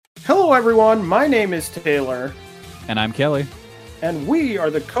Hello, everyone. My name is Taylor. And I'm Kelly. And we are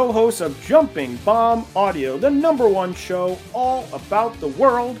the co-hosts of Jumping Bomb Audio, the #1 show all about the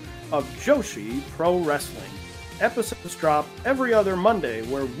world of Joshi Pro Wrestling. Episodes drop every other Monday,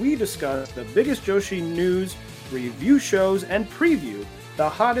 where we discuss the biggest Joshi news, review shows, and preview the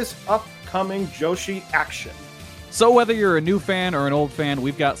hottest upcoming Joshi action. So whether you're a new fan or an old fan,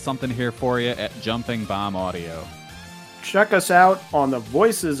 we've got something here for you at Jumping Bomb Audio. Check us out on the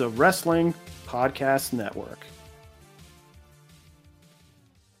Voices of Wrestling Podcast Network.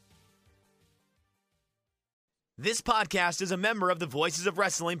 This podcast is a member of the Voices of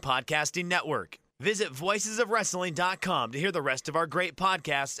Wrestling Podcasting Network. Visit voicesofwrestling.com to hear the rest of our great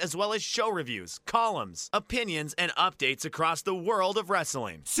podcasts, as well as show reviews, columns, opinions, and updates across the world of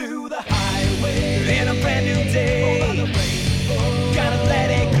wrestling. To the highway in a brand new day. Over the rainbow, gotta let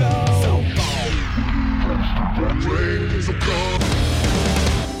it go. So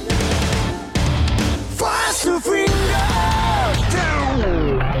fast to finger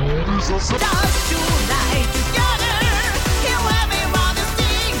down. Dance tonight together. Here everyone is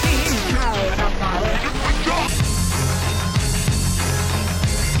singing.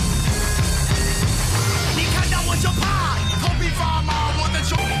 你看到我就怕，头皮发麻，我的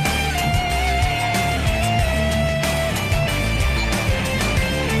手。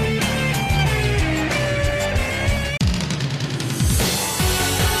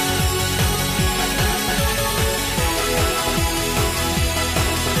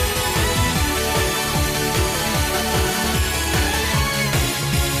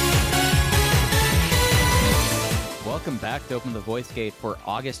Welcome back to Open the Voice Gate for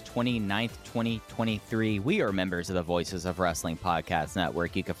August 29th, 2023. We are members of the Voices of Wrestling Podcast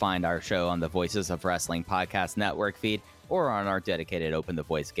Network. You can find our show on the Voices of Wrestling Podcast Network feed or on our dedicated Open the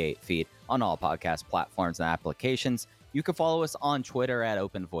Voice Gate feed on all podcast platforms and applications. You can follow us on Twitter at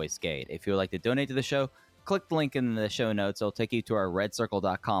Open Voice Gate. If you would like to donate to the show, click the link in the show notes. It'll take you to our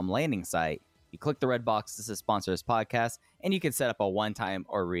redcircle.com landing site. You click the red box to sponsor this podcast, and you can set up a one-time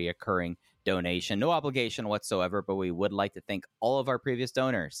or reoccurring donation. No obligation whatsoever, but we would like to thank all of our previous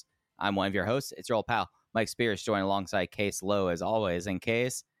donors. I'm one of your hosts. It's your old pal, Mike Spears, joined alongside Case Lowe, as always. And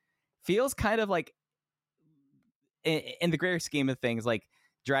Case feels kind of like, in the greater scheme of things, like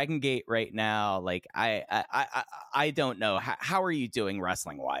Dragongate right now. Like I don't know. How are you doing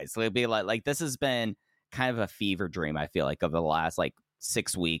wrestling wise? It'd be like this has been kind of a fever dream, I feel like, over the last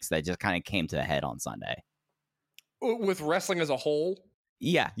 6 weeks that just kind of came to a head on Sunday. With wrestling as a whole?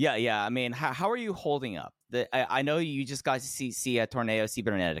 Yeah. I mean, how are you holding up? I know you just got to see a Torneo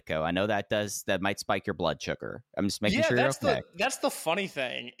Cibernetico. I know that might spike your blood sugar. I'm just making sure you're okay. That's the funny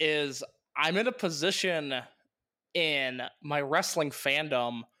thing is I'm in a position in my wrestling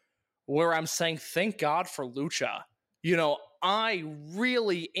fandom where I'm saying thank God for Lucha. You know, I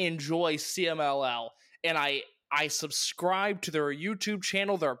really enjoy CMLL, and I subscribe to their YouTube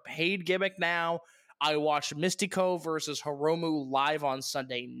channel, their paid gimmick now. I watched Mystico versus Hiromu live on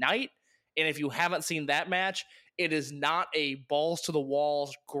Sunday night, and if you haven't seen that match, it is not a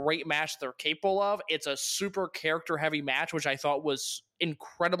balls-to-the-walls great match they're capable of. It's a super character-heavy match, which I thought was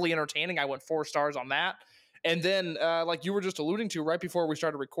incredibly entertaining. I went 4 stars on that. And then, like you were just alluding to right before we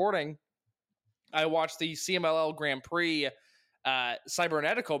started recording, I watched the CMLL Grand Prix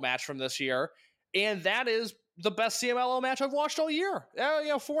Cybernetico match from this year, and that is the best CMLL match I've watched all year.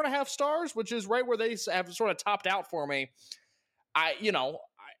 4.5 stars, which is right where they have sort of topped out for me. I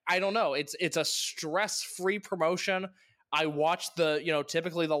don't know. It's a stress-free promotion. I watched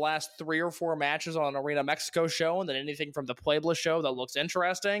typically the last 3 or 4 matches on Arena Mexico show, and then anything from the Puebla show that looks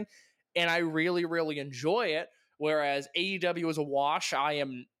interesting, and I really, really enjoy it. Whereas AEW is a wash.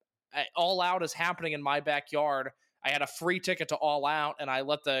 All Out is happening in my backyard. I had a free ticket to All Out, and I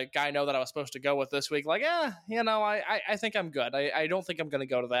let the guy know that I was supposed to go with this week. Like, I think I'm good. I don't think I'm going to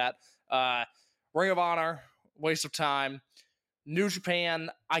go to that. Ring of Honor, waste of time. New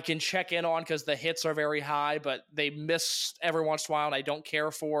Japan, I can check in on because the hits are very high, but they miss every once in a while, and I don't care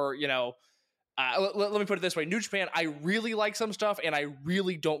for, let me put it this way. New Japan, I really like some stuff, and I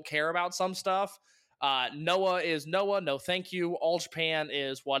really don't care about some stuff. Noah is Noah, no thank you. All Japan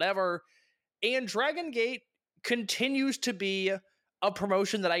is whatever. And Dragongate continues to be a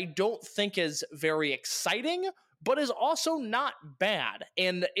promotion that I don't think is very exciting, but is also not bad.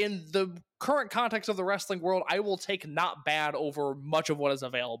 And in the current context of the wrestling world, I will take not bad over much of what is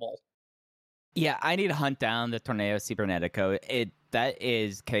available. Yeah, I need to hunt down the Torneo Cibernetico. That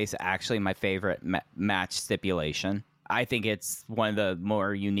is, Case, actually my favorite match stipulation. I think it's one of the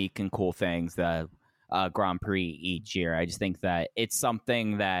more unique and cool things, the Grand Prix each year. I just think that it's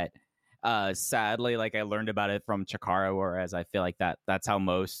something that Sadly, like I learned about it from Chikara, whereas I feel like that's how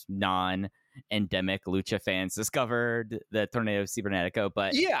most non-endemic lucha fans discovered the Torneo Cibernetico.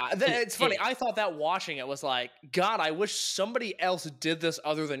 But yeah, it's funny. I thought that watching it was like, God, I wish somebody else did this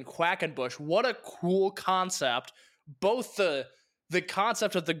other than Quackenbush. What a cool concept. Both the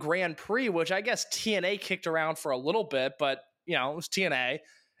concept of the Grand Prix, which I guess TNA kicked around for a little bit, but it was TNA.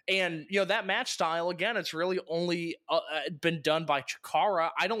 And, that match style, again, it's really only been done by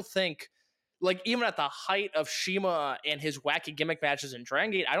Chikara. I don't think, like, even at the height of Shima and his wacky gimmick matches in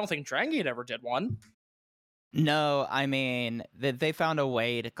Dragongate, I don't think Dragongate ever did one. No, I mean, they found a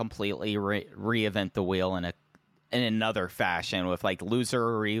way to completely reinvent the wheel in another fashion with, like,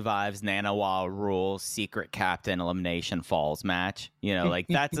 loser revives, Nanawa rules, secret captain elimination falls match. Like,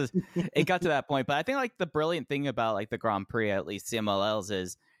 it got to that point. But I think, like, the brilliant thing about, like, the Grand Prix, at least CMLLs,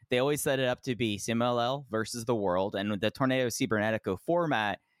 is they always set it up to be CMLL versus the world. And with the Torneo Cibernetico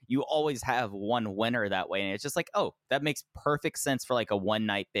format, you always have one winner that way. And it's just like, oh, that makes perfect sense for, like, a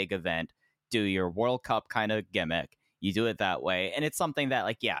one-night big event. Do your World Cup kind of gimmick. You do it that way. And it's something that,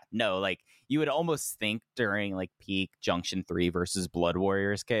 like, you would almost think during, like, peak Junction 3 versus Blood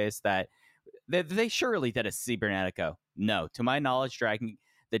Warriors case that they surely did a Cibernetico. No, to my knowledge,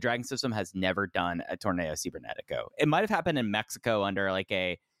 the Dragon system has never done a Torneo Cibernetico. It might have happened in Mexico under, like,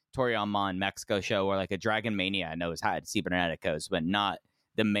 a Toriyama Mexico show, or like a Dragon Mania I know has had Ciberneticos, but not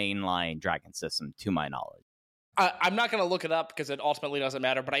the mainline Dragon system, to my knowledge. I'm not going to look it up because it ultimately doesn't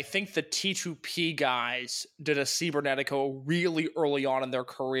matter, but I think the T2P guys did a Cibernetico really early on in their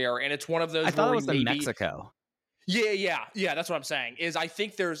career, and it's one of those. I thought it was in Mexico. Yeah, that's what I'm saying. Is I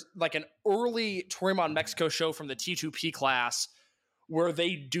think there's like an early Toriyama Mexico show from the T2P class where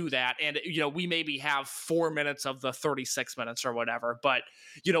they do that, and we maybe have 4 minutes of the 36 minutes or whatever, but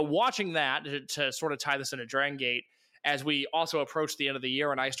watching that to sort of tie this into Dragongate, as we also approach the end of the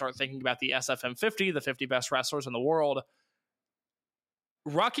year and I start thinking about the SFM 50, the 50 best wrestlers in the world,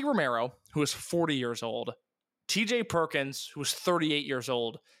 Rocky Romero, who is 40 years old, TJ Perkins, who is 38 years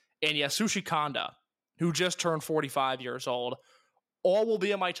old, and Yasushi Kanda, who just turned 45 years old, all will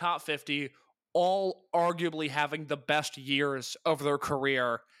be in my top 50, all arguably having the best years of their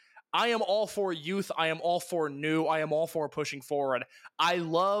career. I am all for youth. I am all for new. I am all for pushing forward. I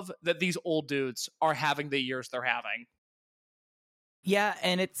love that these old dudes are having the years they're having. Yeah,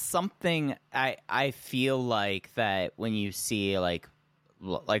 and it's something I feel like that when you see like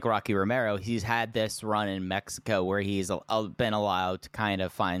Rocky Romero, he's had this run in Mexico where he's been allowed to kind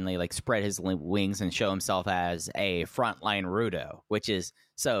of finally like spread his wings and show himself as a frontline Rudo, which is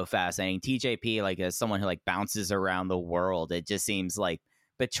so fascinating. TJP, like as someone who like bounces around the world, it just seems like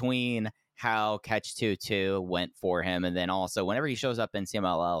between how Catch 2-2 went for him, and then also whenever he shows up in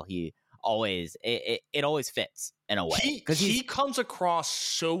CMLL, he always it always fits in a way because he comes across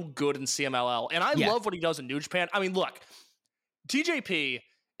so good in CMLL, and I love what he does in New Japan. I mean, look, TJP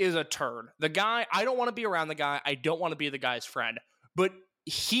is a turd. The guy, I don't want to be around the guy. I don't want to be the guy's friend, but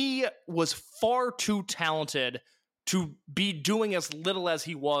he was far too talented to be doing as little as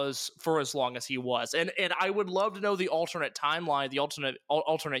he was for as long as he was. And I would love to know the alternate timeline, the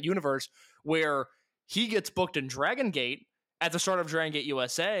alternate universe where he gets booked in Dragongate at the start of Dragongate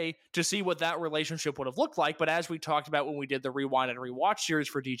USA to see what that relationship would have looked like. But as we talked about when we did the Rewind and Rewatch series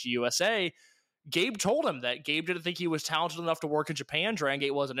for DG USA, Gabe told him that Gabe didn't think he was talented enough to work in Japan.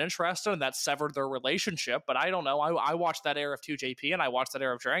 Dragongate wasn't interested, and that severed their relationship. But I don't know. I watched that era of 2JP, and I watched that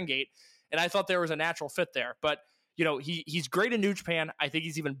era of Dragongate, and I thought there was a natural fit there. But he's great in New Japan. I think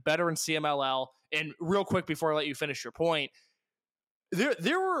he's even better in CMLL. And real quick before I let you finish your point,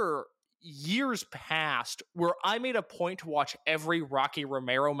 there were years past where I made a point to watch every Rocky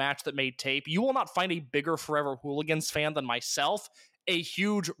Romero match that made tape. You will not find a bigger Forever Hooligans fan than myself, a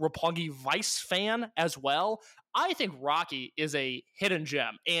huge Roppongi Vice fan as well. I think Rocky is a hidden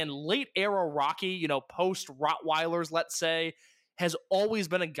gem, and late era Rocky, post Rottweilers, let's say, has always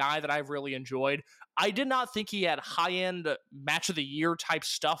been a guy that I've really enjoyed. I did not think he had high-end match of the year type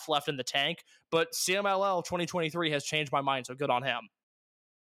stuff left in the tank, but CMLL 2023 has changed my mind, so good on him.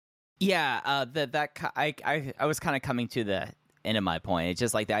 Yeah, I was kind of coming to the end of my point. It's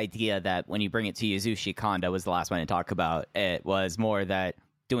just like the idea that when you bring it to Yasushi Kanda was the last one to talk about. It was more that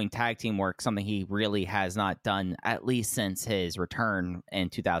doing tag team work, something he really has not done at least since his return in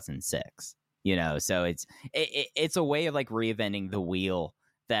 2006. So it's a way of like reinventing the wheel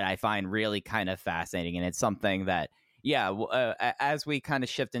that I find really kind of fascinating, and it's something that as we kind of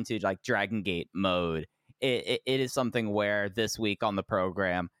shift into like Dragongate mode, it is something where this week on the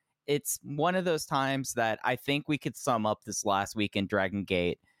program, it's one of those times that I think we could sum up this last week in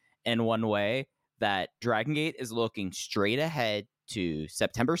Dragongate in one way, that Dragongate is looking straight ahead to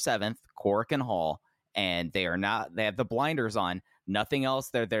September 7th, Korakuen Hall, and they have the blinders on. Nothing else.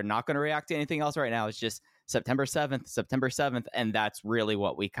 They're not going to react to anything else right now. It's just September 7th, and that's really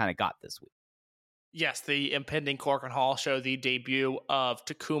what we kind of got this week. Yes, the impending Korakuen Hall show, the debut of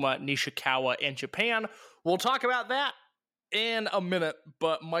Takuma Nishikawa in Japan. We'll talk about that in a minute,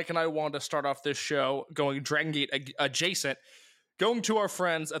 but Mike and I wanted to start off this show going Dragongate adjacent, going to our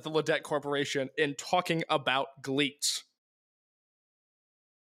friends at the Ledette Corporation and talking about GLEAT.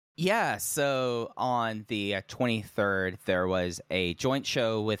 Yeah, so on the 23rd, there was a joint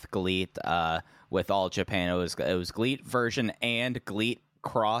show with GLEAT, with All Japan. It was GLEAT version and GLEAT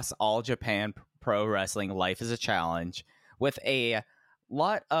Cross All Japan Pro Wrestling Life is a Challenge, with a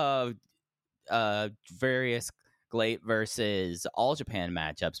lot of various GLEAT versus All Japan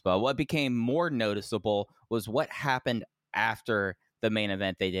matchups. But what became more noticeable was what happened after the main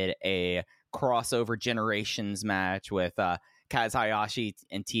event. They did a crossover generations match with Kaz Hayashi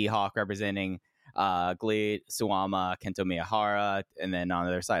and T-Hawk representing GLEAT, Suwama, Kento Miyahara, and then on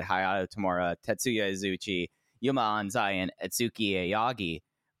the other side, Hayato Tamura, Tetsuya Izuchi, Yuma Anzai, and Atsuki Aoyagi.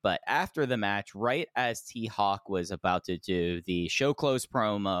 But after the match, right as T-Hawk was about to do the show close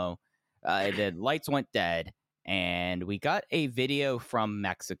promo, the lights went dead, and we got a video from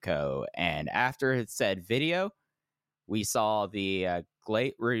Mexico. And after said video, we saw the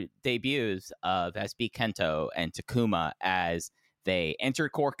GLEAT debuts of SB Kento and Takuma as they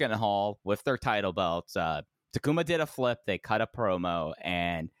entered Korakuen Hall with their title belts. Takuma did a flip, they cut a promo,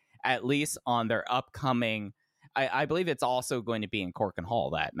 and at least on their upcoming, I believe it's also going to be in Korakuen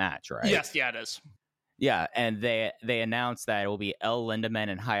Hall, that match, right? Yes, yeah, it is. Yeah, and they announced that it will be El Lindaman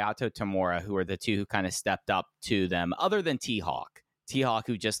and Hayato Tamura, who are the two who kind of stepped up to them, other than T-Hawk. T-Hawk,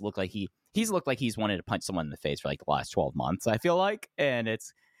 who just looked like he's looked like he's wanted to punch someone in the face for like the last 12 months, I feel like, and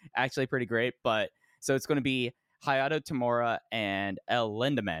it's actually pretty great. But so it's going to be Hayato Tamura and El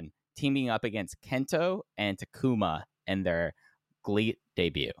Lindaman teaming up against Kento and Takuma in their GLEAT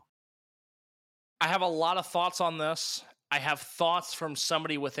debut. I have a lot of thoughts on this. I have thoughts from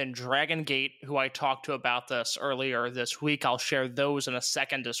somebody within Dragongate who I talked to about this earlier this week. I'll share those in a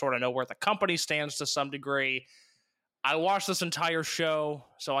second to sort of know where the company stands to some degree. I watched this entire show,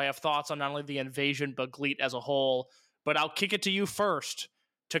 so I have thoughts on not only the invasion, but GLEAT as a whole. But I'll kick it to you first.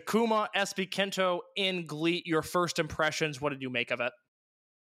 Takuma, SB Kento in GLEAT, your first impressions. What did you make of it?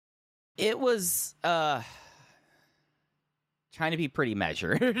 It was trying to be pretty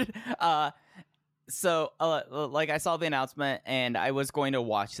measured. So, like, I saw the announcement, and I was going to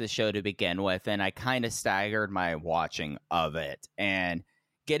watch the show to begin with, and I kind of staggered my watching of it. And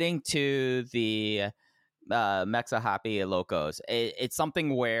getting to the Mexa Happy Locos, it's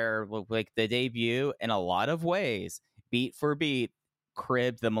something where, like, the debut, in a lot of ways, beat for beat,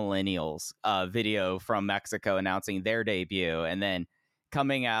 cribbed the Millennials video from Mexico announcing their debut, and then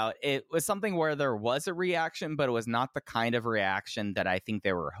coming out, it was something where there was a reaction, but it was not the kind of reaction that I think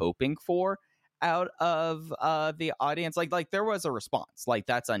they were hoping for out of the audience. Like there was a response, like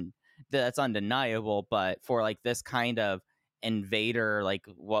that's undeniable, but for like this kind of invader, like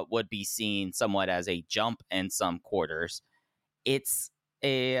what would be seen somewhat as a jump in some quarters, it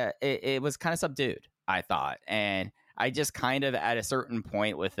was kind of subdued, I thought. And I just kind of at a certain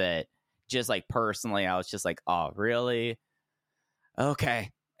point with it, just like personally, I was just like, oh really?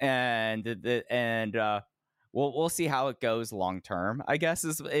 Okay. And we'll see how it goes long term, I guess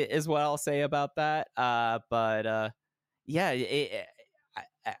is what I'll say about that. But yeah,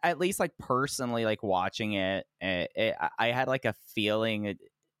 at least like personally, like watching it, I had like a feeling,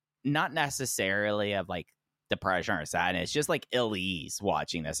 not necessarily of like depression or sadness, just like ill ease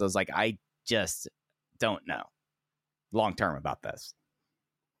watching this. I was like, I just don't know long term about this.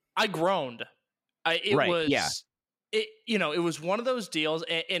 I groaned. It was one of those deals.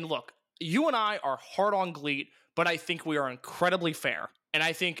 And look, you and I are hard on GLEAT, but I think we are incredibly fair. And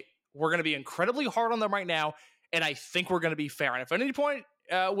I think we're going to be incredibly hard on them right now. And I think we're going to be fair. And if at any point,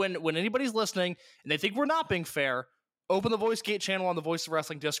 when anybody's listening and they think we're not being fair, open the VoiceGate channel on the Voice of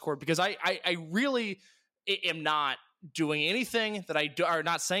Wrestling Discord, because I really am not doing anything that I do, or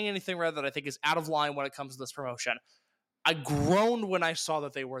not saying anything rather that I think is out of line when it comes to this promotion. I groaned when I saw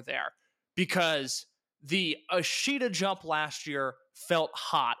that they were there, because the Ashita jump last year felt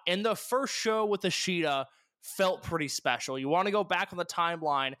hot, and the first show with Ashita felt pretty special. You want to go back on the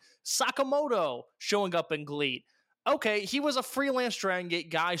timeline, Sakamoto showing up in GLEAT. Okay, he was a freelance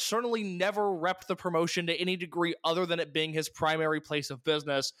Dragongate guy, certainly never repped the promotion to any degree other than it being his primary place of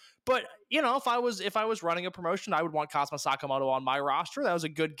business. But, you know, if I was running a promotion, I would want Kazuma Sakamoto on my roster. That was a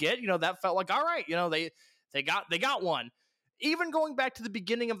good get. You know, that felt like, all right, you know, they got one. Even going back to the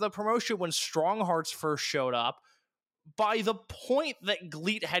beginning of the promotion when Strong Hearts first showed up, by the point that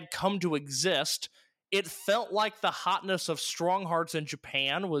GLEAT had come to exist, it felt like the hotness of Strong Hearts in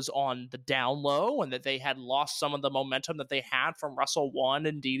Japan was on the down low and that they had lost some of the momentum that they had from Wrestle 1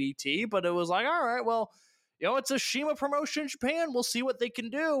 and DDT. But it was like, all right, well, it's a CIMA promotion in Japan. We'll see what they can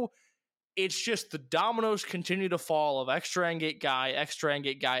do. It's just the dominoes continue to fall of extra Dragongate guy, extra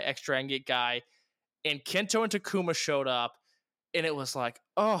Dragongate guy, extra Dragongate guy. And Kento and Takuma showed up. And it was like,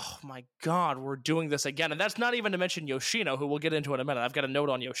 oh my God, we're doing this again. And that's not even to mention Yoshino, who we'll get into in a minute. I've got a note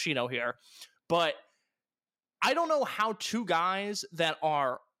on Yoshino here. But I don't know how two guys that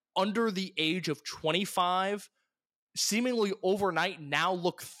are under the age of 25 seemingly overnight now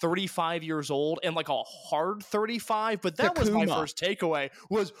look 35 years old and like a hard 35. But that was my first takeaway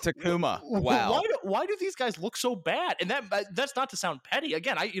was Takuma. Wow. Why do these guys look so bad? And that's not to sound petty.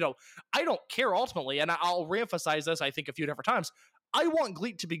 Again, I don't care ultimately. And I'll reemphasize this, I think, a few different times. I want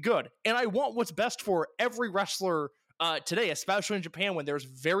GLEAT to be good. And I want what's best for every wrestler today, especially in Japan when there's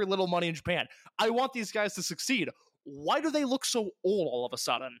very little money in Japan. I want these guys to succeed. Why do they look so old all of a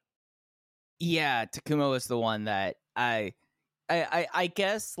sudden? Yeah, Takuma was the one that I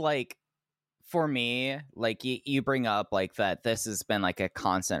guess, like, for me, like, you bring up, like, that this has been, like, a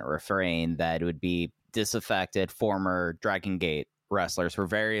constant refrain that it would be disaffected former Dragongate wrestlers for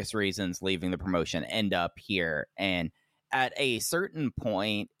various reasons leaving the promotion end up here. And at a certain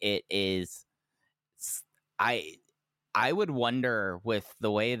point, it is... I would wonder, with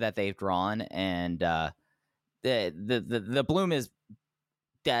the way that they've drawn, and the bloom is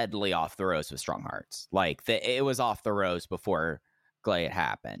deadly off the rose with Strong Hearts. Like, it was off the rose before GLEAT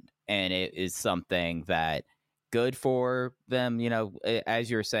happened, and it is something that good for them,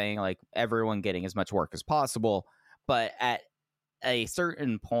 as you're saying, like, everyone getting as much work as possible. But at a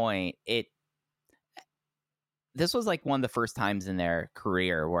certain point, this was like one of the first times in their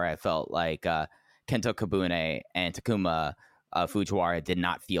career where I felt like Kento Kabune and Takuma Fujiwara did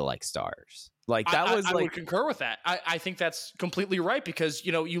not feel like stars. Like, that was I would concur with that. I think that's completely right, because,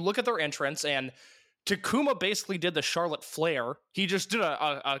 you look at their entrance and Takuma basically did the Charlotte Flair. He just did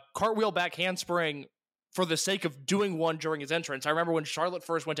a cartwheel back handspring for the sake of doing one during his entrance. I remember when Charlotte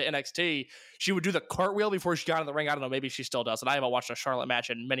first went to NXT, she would do the cartwheel before she got in the ring. I don't know, maybe she still does. And I haven't watched a Charlotte match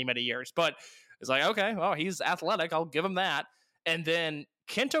in many, many years. But it's like, okay, well, he's athletic. I'll give him that. And then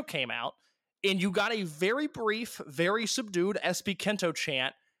Kento came out, and you got a very brief, very subdued SB Kento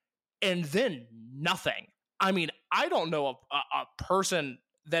chant, and then nothing. I mean, I don't know a person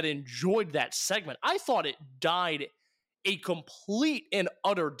that enjoyed that segment. I thought it died a complete and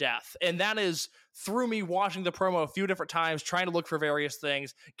utter death. And that is through me watching the promo a few different times, trying to look for various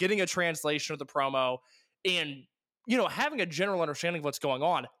things, getting a translation of the promo, and, having a general understanding of what's going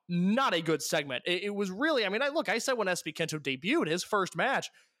on. Not a good segment. It was really, I said when SB Kento debuted his first match,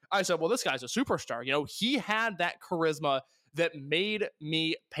 I said, well, this guy's a superstar. He had that charisma that made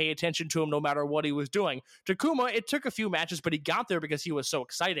me pay attention to him no matter what he was doing. Takuma, it took a few matches, but he got there because he was so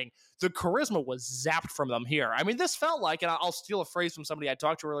exciting. The charisma was zapped from them here. This felt like, and I'll steal a phrase from somebody I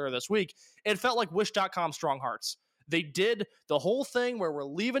talked to earlier this week, it felt like Wish.com Strong Hearts. They did the whole thing where we're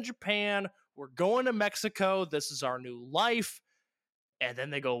leaving Japan, we're going to Mexico, this is our new life, and then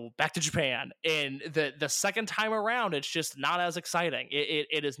they go back to Japan. And the second time around, it's just not as exciting.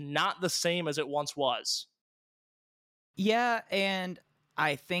 It is not the same as it once was. Yeah, and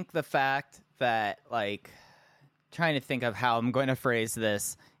I think the fact that, like, trying to think of how I'm going to phrase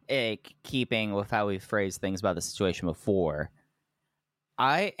this, keeping with how we've phrased things about the situation before,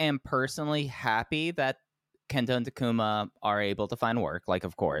 I am personally happy that Kento and Takuma are able to find work, like,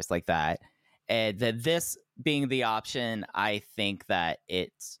 of course, like that. And that this being the option, I think that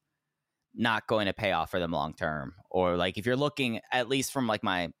it's not going to pay off for them long term. Or, like, if you're looking, at least from, like,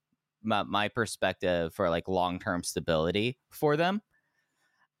 my perspective, for, like, long-term stability for them,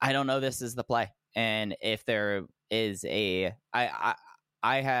 I don't know this is the play. And if there is I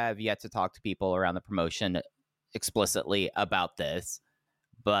have yet to talk to people around the promotion explicitly about this,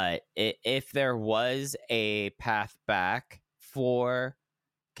 but if there was a path back for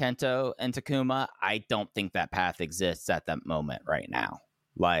Kento and Takuma, I don't think that path exists at that moment right now.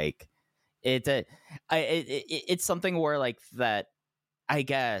 Like, it's something where, like, that, I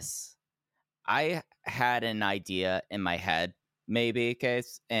guess I had an idea in my head, maybe,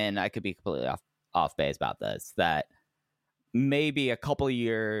 Case, and I could be completely off base about this, that maybe a couple of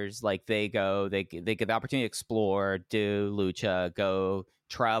years, like, they get the opportunity to explore, do lucha, go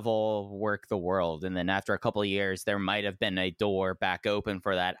travel, work the world, and then after a couple of years, there might have been a door back open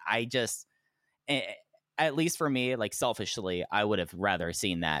for that. I just, at least for me, like, selfishly, I would have rather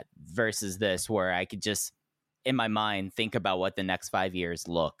seen that versus this, where I could just, in my mind, think about what the next 5 years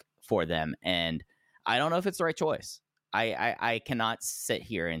look for them, and I don't know if it's the right choice. I cannot sit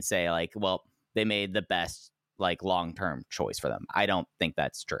here and say like, well, they made the best like long-term choice for them. I don't think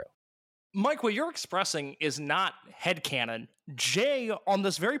that's true. Mike, what you're expressing is not headcanon. Jay, on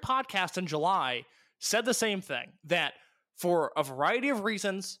this very podcast in July, said the same thing, that for a variety of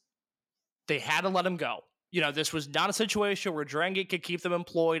reasons, they had to let him go. This was not a situation where Dragongate could keep them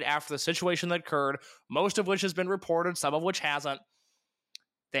employed after the situation that occurred, most of which has been reported, some of which hasn't.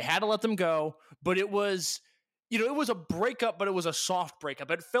 They had to let them go, but it was a breakup, but it was a soft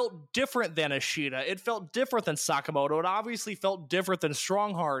breakup. It felt different than Ishida. It felt different than Sakamoto. It obviously felt different than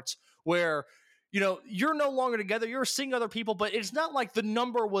Strong Hearts, where, you're no longer together. You're seeing other people, but it's not like the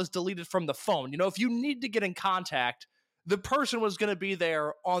number was deleted from the phone. If you need to get in contact, the person was going to be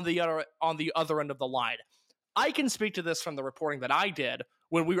there on the other end of the line. I can speak to this from the reporting that I did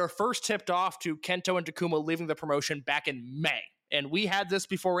when we were first tipped off to Kento and Takuma leaving the promotion back in May. And we had this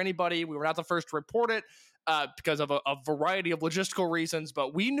before anybody. We were not the first to report it because of a variety of logistical reasons,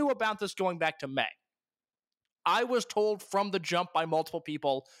 but we knew about this going back to May. I was told from the jump by multiple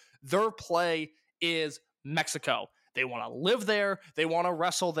people, their play is Mexico. They want to live there. They want to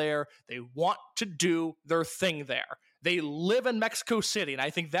wrestle there. They want to do their thing there. They live in Mexico City, and I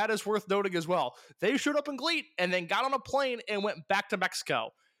think that is worth noting as well. They showed up in GLEAT and then got on a plane and went back to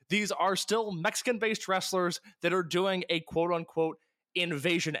Mexico. These are still Mexican-based wrestlers that are doing a quote-unquote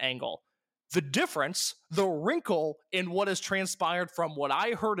invasion angle. The difference, the wrinkle in what has transpired from what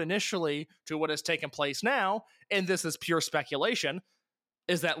I heard initially to what has taken place now, and this is pure speculation,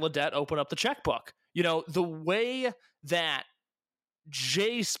 is that Ledette opened up the checkbook. The way that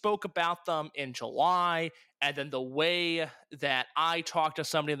Jay spoke about them in July, and then the way that I talked to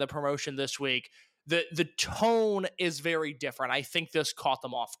somebody in the promotion this week, the tone is very different. I think this caught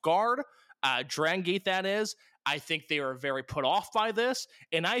them off guard. Dragongate, that is. I think they were very put off by this,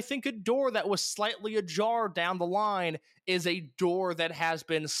 and I think a door that was slightly ajar down the line is a door that has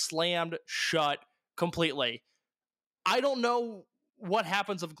been slammed shut completely. I don't know what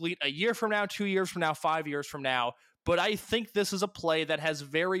happens of GLEAT a year from now, 2 years from now, 5 years from now, but I think this is a play that has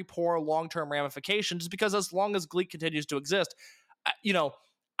very poor long-term ramifications because as long as GLEAT continues to exist,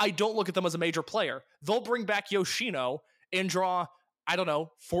 I don't look at them as a major player. They'll bring back Yoshino and draw,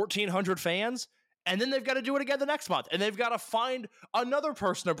 1,400 fans, and then they've got to do it again the next month, and they've got to find another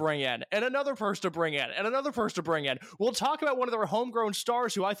person to bring in, and another person to bring in, and another person to bring in. We'll talk about one of their homegrown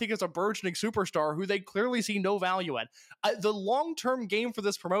stars who I think is a burgeoning superstar who they clearly see no value in. The long-term game for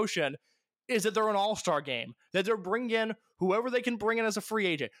this promotion is that they're an all-star game, that they're bringing in whoever they can bring in as a free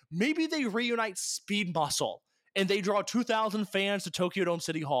agent. Maybe they reunite Speed Muscle, and they draw 2,000 fans to Tokyo Dome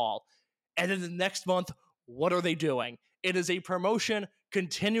City Hall. And then the next month, what are they doing? It is a promotion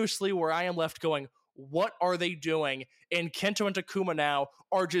continuously where I am left going, what are they doing? And Kento and Takuma now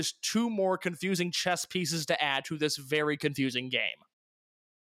are just two more confusing chess pieces to add to this very confusing game.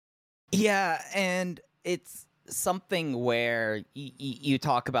 Yeah, and it's something where you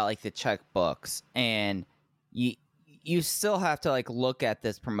talk about like the checkbooks, and you still have to like look at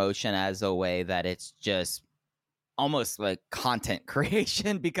this promotion as a way that it's just almost like content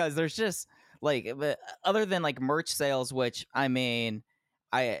creation, because there's just like, other than like merch sales, which there's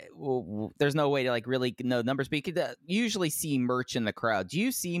no way to like really know numbers, but you could usually see merch in the crowd. Do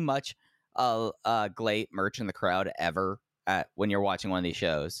you see much GLEAT merch in the crowd ever when you're watching one of these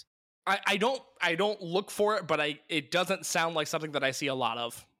shows? I don't look for it, but it doesn't sound like something that I see a lot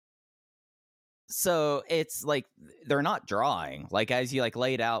of. So it's like they're not drawing, like, as you like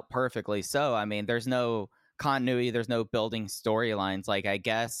laid out perfectly. So there's no continuity, there's no building storylines. Like, I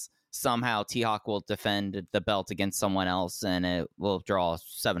guess somehow T-Hawk will defend the belt against someone else and it will draw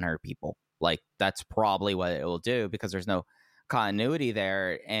 700 people. Like, that's probably what it will do, because there's no continuity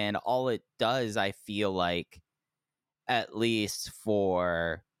there. And all it does, I feel like, at least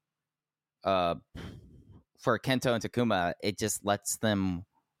for Kento and Takuma, it just lets them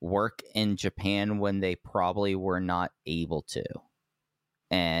work in Japan when they probably were not able to.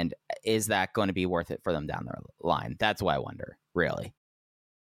 And is that going to be worth it for them down the line? That's what I wonder, really.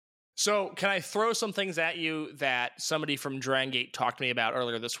 So can I throw some things at you that somebody from Dragongate talked to me about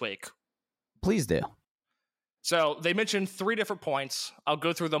earlier this week? Please do. So they mentioned 3 different points. I'll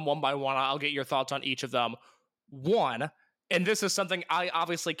go through them one by one. I'll get your thoughts on each of them. One, and this is something I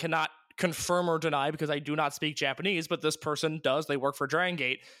obviously cannot confirm or deny because I do not speak Japanese, but this person does. They work for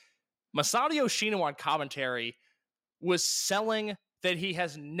Dragongate. Masato Yoshino on commentary was selling that he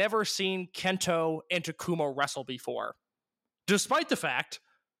has never seen Kento and Takuma wrestle before, despite the fact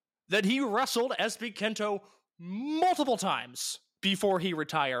that he wrestled SB Kento multiple times before he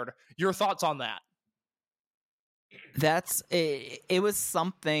retired. Your thoughts on that? That's it. It was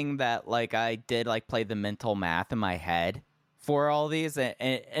something that like I did like play the mental math in my head for all these,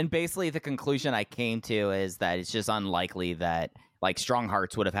 and basically the conclusion I came to is that it's just unlikely that like Strong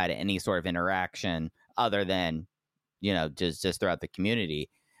Hearts would have had any sort of interaction other than just throughout the community.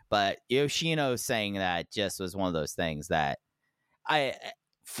 But Yoshino saying that just was one of those things that I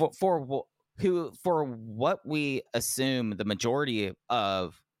for what we assume the majority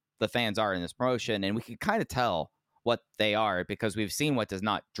of the fans are in this promotion, and we can kind of tell what they are because we've seen what does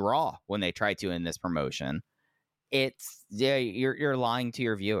not draw when they try to in this promotion. It's you're lying to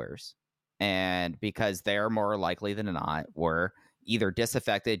your viewers, and because they're more likely than not were either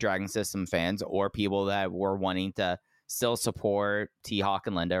disaffected Dragon System fans or people that were wanting to still support T-Hawk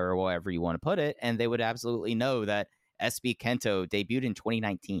and Linda or whatever you want to put it, and they would absolutely know that SB Kento debuted in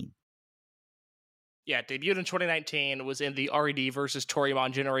 2019. Yeah, debuted in 2019, was in the RED versus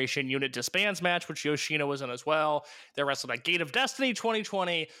Toryumon Generation Unit Disbands match, which Yoshino was in as well. They wrestled at Gate of Destiny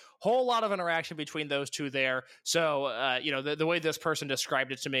 2020. Whole lot of interaction between those two there. So, the way this person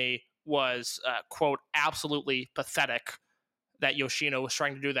described it to me was, quote, absolutely pathetic that Yoshino was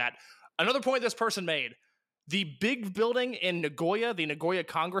trying to do that. Another point this person made, the big building in Nagoya, the Nagoya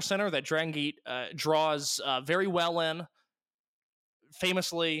Congress Center that Dragongate draws very well in,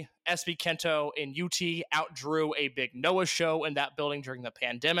 famously, SB Kento and UT outdrew a big Noah show in that building during the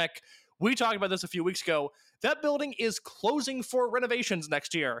pandemic. We talked about this a few weeks ago. That building is closing for renovations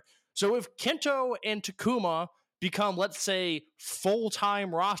next year. So if Kento and Takuma become, let's say,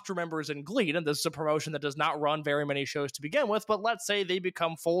 full-time roster members in GLEAT, and this is a promotion that does not run very many shows to begin with, but let's say they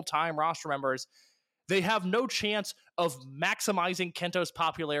become full-time roster members, they have no chance of maximizing Kento's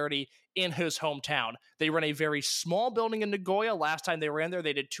popularity in his hometown. They run a very small building in Nagoya. Last time they were in there,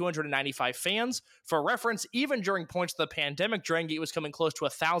 they did 295 fans. For reference, even during points of the pandemic, Dragongate was coming close to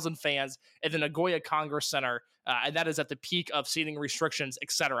 1,000 fans at the Nagoya Congress Center, and that is at the peak of seating restrictions,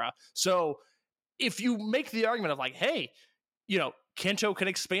 etc. So if you make the argument of like, hey, Kento can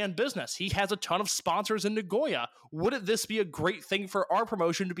expand business. He has a ton of sponsors in Nagoya. Wouldn't this be a great thing for our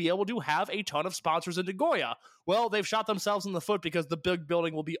promotion to be able to have a ton of sponsors in Nagoya? Well, they've shot themselves in the foot because the big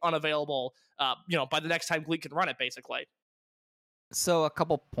building will be unavailable, by the next time GLEAT can run it, basically. So a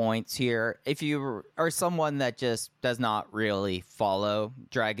couple points here. If you are someone that just does not really follow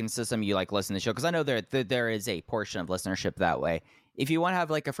Dragon System, you like listen to the show, because I know there is a portion of listenership that way. If you want to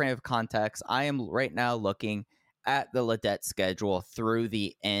have like a frame of context, I am right now looking at the Ladette schedule through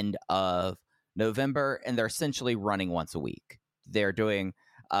the end of November, and they're essentially running once a week. They're doing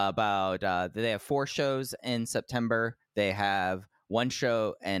they have 4 shows in September. They have one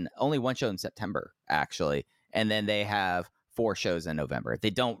show and only one show in September, actually. And then they have 4 shows in November.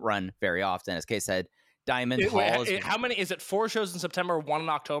 They don't run very often. As Kay said, Diamond Hall is... How many? Is it 4 shows in September, 1 in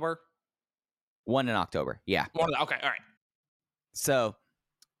October? 1 in October, yeah. Okay, all right. So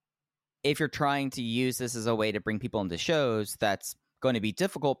if you're trying to use this as a way to bring people into shows, that's going to be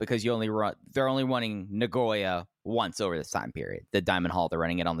difficult because they're only running Nagoya once over this time period. The Diamond Hall, they're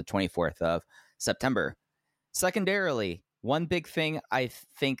running it on the 24th of September. Secondarily, one big thing I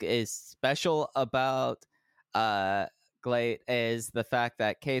think is special about GLEAT is the fact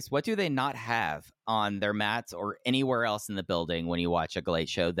that, Case, what do they not have on their mats or anywhere else in the building when you watch a GLEAT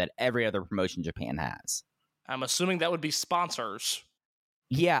show that every other promotion in Japan has? I'm assuming that would be sponsors.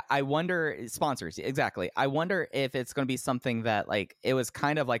 Yeah, I wonder, sponsors, exactly. I wonder if it's going to be something that, like, it was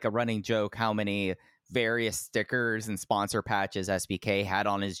kind of like a running joke how many various stickers and sponsor patches SBK had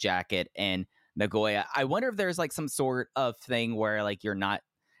on his jacket in Nagoya. I wonder if there's, like, some sort of thing where, like, you're not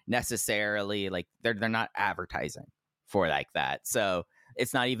necessarily, like, they're not advertising for, like, that. So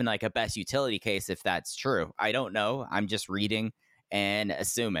it's not even, like, a best utility case if that's true. I don't know. I'm just reading and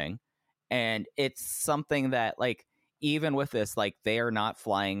assuming. And it's something that, like, even with this, like, they are not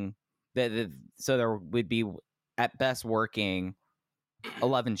flying. So there would be, at best, working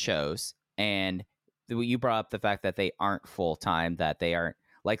 11 shows. And you brought up the fact that they aren't full-time, that they aren't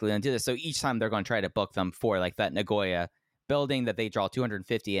likely going to do this. So each time they're going to try to book them for, like, that Nagoya building that they draw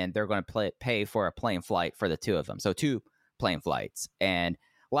 250 in, they're going to pay for a plane flight for the 2 of them. So 2 plane flights. And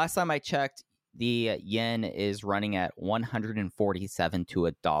last time I checked, the yen is running at 147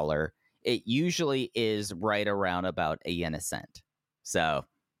 to $1. It usually is right around about a yen a cent. So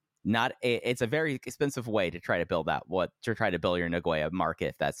it's a very expensive way to try to build your Nagoya market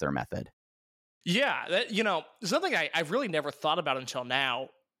if that's their method. Yeah, something I've really never thought about until now.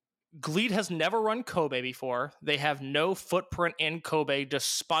 GLEAT has never run Kobe before. They have no footprint in Kobe,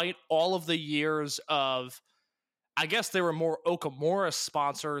 despite all of the years of, I guess they were more Okamura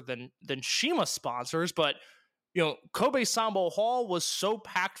sponsor than Shima sponsors, but Kobe Sambo Hall was so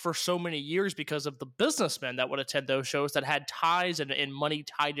packed for so many years because of the businessmen that would attend those shows that had ties and money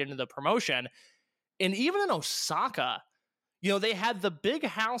tied into the promotion. And even in Osaka, they had the big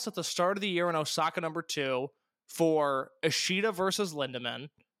house at the start of the year in Osaka #2 for Ishida versus Lindemann.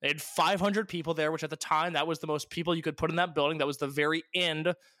 They had 500 people there, which at the time, that was the most people you could put in that building. That was the very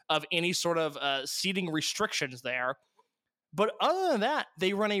end of any sort of seating restrictions there. But other than that,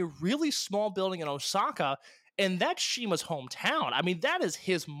 they run a really small building in Osaka, and that's Shima's hometown. I mean, that is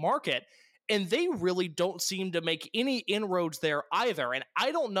his market, and they really don't seem to make any inroads there either. And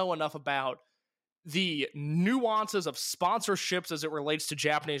I don't know enough about the nuances of sponsorships as it relates to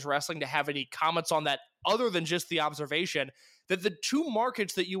Japanese wrestling to have any comments on that, other than just the observation that the two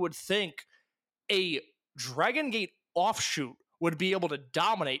markets that you would think a Dragongate offshoot would be able to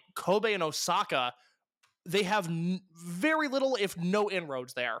dominate, Kobe and Osaka, they have very little, if no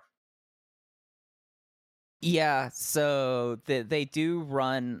inroads there. Yeah, so they do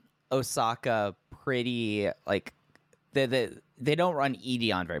run Osaka pretty, like, they don't run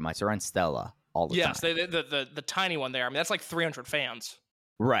Edion very much. They run Stella all the time. Yes, the tiny one there. I mean, that's like 300 fans.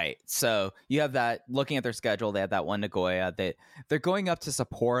 Right. So you have that, looking at their schedule, they have that one Nagoya. They're going up to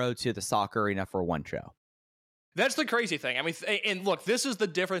Sapporo to the soccer arena for one show. That's the crazy thing. I mean, and look, this is the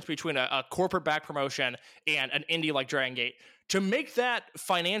difference between a corporate back promotion and an indie like Dragongate. To make that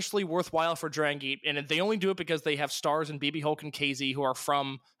financially worthwhile for Dragongate, and they only do it because they have stars in BB Hulk and KZ who are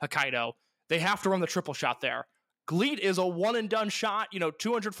from Hokkaido, they have to run the triple shot there. GLEAT is a one-and-done shot,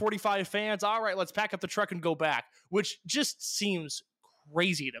 245 fans. All right, let's pack up the truck and go back, which just seems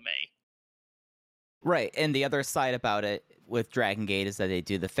crazy to me. Right, and the other side about it with Dragongate is that they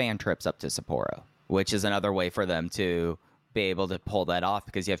do the fan trips up to Sapporo, which is another way for them to be able to pull that off,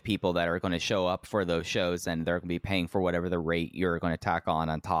 because you have people that are going to show up for those shows and they're going to be paying for whatever the rate you're going to tack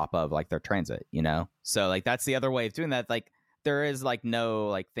on top of, like, their transit, So, like, that's the other way of doing that. Like, there is, like, no,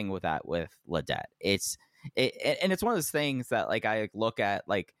 like, thing with that with Ledette. And it's one of those things that, like, I look at,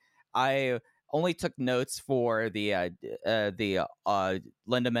 like, I only took notes for the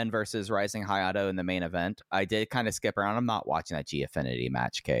Lindemann versus Rising Hayato in the main event. I did kind of skip around. I'm not watching that G Affinity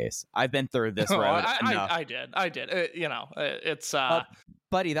match case. I've been through this road. I did. It's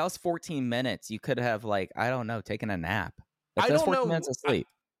buddy, that was 14 minutes. You could have, like, I don't know, taken a nap. That's I don't 14 know. minutes of sleep.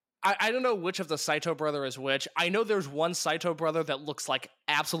 I don't know which of the Saito brother is which. I know there's one Saito brother that looks like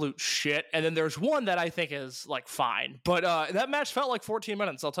absolute shit, and then there's one that I think is, like, fine. But that match felt like 14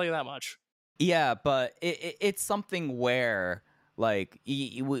 minutes, I'll tell you that much. Yeah, but it's something where, like,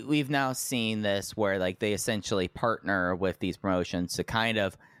 we've now seen this where, like, they essentially partner with these promotions to kind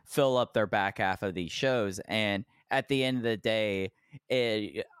of fill up their back half of these shows. And at the end of the day,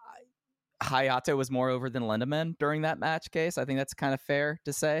 Hayato was more over than Lindemann during that match case. I think that's kind of fair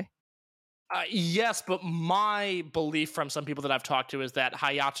to say. Yes, but my belief from some people that I've talked to is that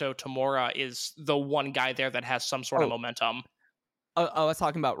Hayato Tamura is the one guy there that has some sort of momentum. I was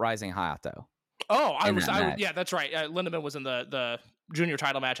talking about Rising Hayato. Oh, yeah, that's right. Lindemann was in the junior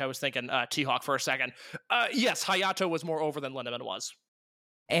title match. I was thinking T-Hawk for a second. Yes, Hayato was more over than Lindemann was.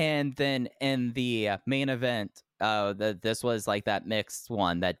 And then in the main event, this was like that mixed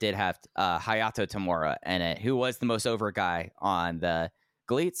one that did have Hayato Tamura in it, who was the most over guy on the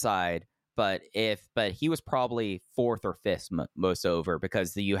GLEAT side, but he was probably fourth or fifth most over,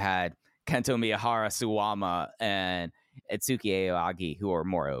 because you had Kento Miyahara, Suwama, and Itsuki Aoyagi, who are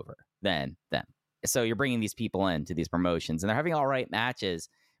more over than them. So you're bringing these people into these promotions, and they're having all right matches,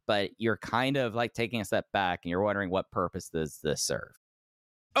 but you're kind of, like, taking a step back, and you're wondering, what purpose does this serve?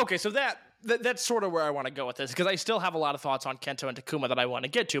 Okay, so that's sort of where I want to go with this, because I still have a lot of thoughts on Kento and Takuma that I want to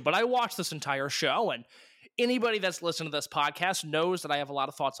get to, but I watched this entire show, and anybody that's listened to this podcast knows that I have a lot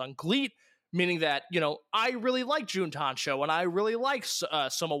of thoughts on GLEAT, meaning that, I really like Jun Tancho, and I really like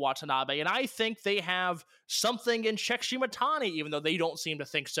Soma Watanabe, and I think they have something in Check Shimatani, even though they don't seem to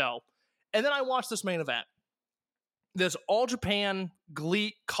think so. And then I watched this main event, this All Japan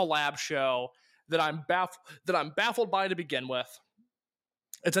GLEAT collab show that I'm baffled by to begin with.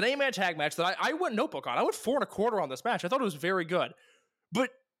 It's an 8-man tag match that I went notebook on. I went 4 1/4 on this match. I thought it was very good. But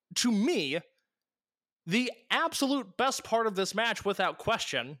to me, the absolute best part of this match, without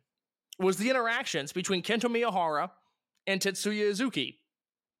question, was the interactions between Kento Miyahara and Tetsuya Izuki.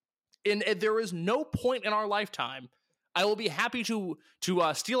 And there is no point in our lifetime I will be happy to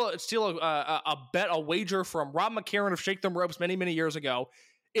steal a bet, a wager from Rob McCarran of Shake Them Ropes many, many years ago.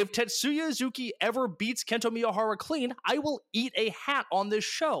 If Tetsuya Izuki ever beats Kento Miyahara clean, I will eat a hat on this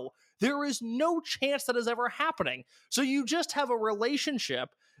show. There is no chance that is ever happening. So you just have a relationship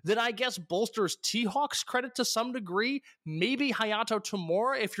that I guess bolsters T-Hawk's credit to some degree, maybe Hayato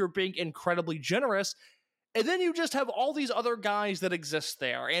Tamura if you're being incredibly generous, And then you just have all these other guys that exist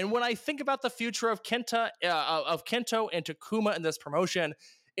there. And when I think about the future of Kento and Takuma in this promotion,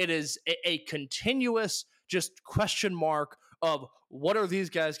 it is a continuous just question mark of what are these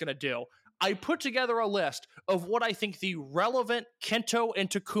guys going to do? I put together a list of what I think the relevant Kento and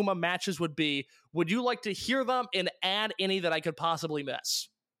Takuma matches would be. Would you like to hear them and add any that I could possibly miss?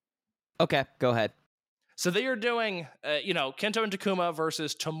 Okay, go ahead. So they are doing, Kento and Takuma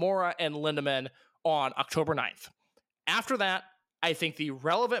versus Tamura and Lindemann on October 9th. After that, I think the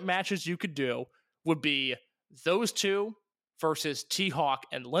relevant matches you could do would be those two versus T-Hawk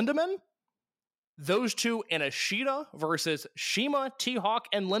and Lindemann, those two in Ishida versus Shima, T-Hawk,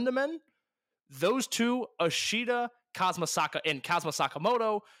 and Lindemann, those two Ishida, Kazuma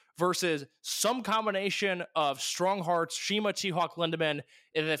Sakamoto versus some combination of Strong Hearts, Shima, T-Hawk, Lindemann,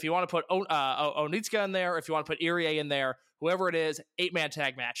 and if you want to put Onitsuka in there, if you want to put Irie in there, whoever it is, 8-man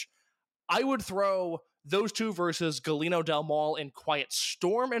tag match. I would throw those two versus Galeno Del Mal and Quiet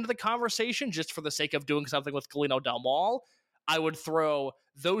Storm into the conversation just for the sake of doing something with Galeno Del Mal. I would throw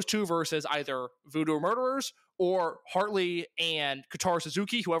those two versus either Voodoo Murderers or Hartley and Kotaro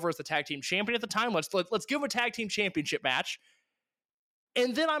Suzuki, whoever is the tag team champion at the time. Let's give a tag team championship match.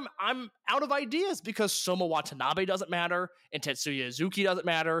 And then I'm out of ideas because Soma Watanabe doesn't matter, and Tetsuya Izuki doesn't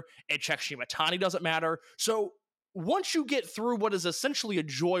matter, and Check Shimatani doesn't matter. So once you get through what is essentially a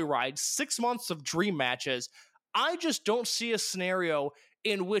joyride, 6 months of dream matches, I just don't see a scenario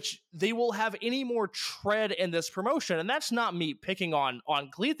in which they will have any more tread in this promotion. And that's not me picking on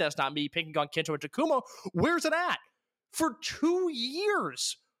GLEAT. That's not me picking on Kento and Takuma. Where's it at? For 2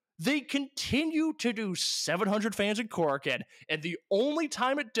 years, they continue to do 700 fans in Korakuen, and the only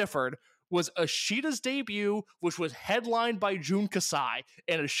time it differed was Ishida's debut, which was headlined by Jun Kasai.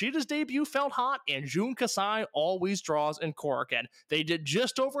 And Ishida's debut felt hot, and Jun Kasai always draws in Korakuen. They did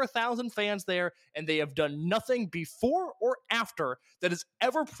just over 1,000 fans there, and they have done nothing before or after that has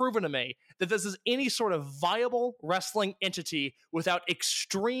ever proven to me that this is any sort of viable wrestling entity without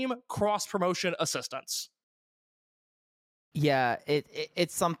extreme cross-promotion assistance. Yeah,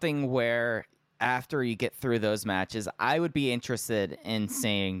 it's something where after you get through those matches, I would be interested in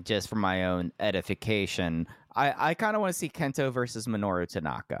seeing, just for my own edification, I kind of want to see Kento versus Minoru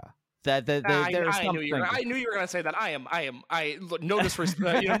Tanaka. I knew you were going to say that. No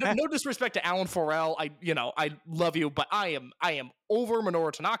disrespect, no disrespect to Alan Forel. I love you, but I am over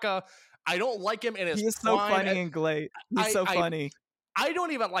Minoru Tanaka. I don't like him in his. He's so funny and great. He's so funny. I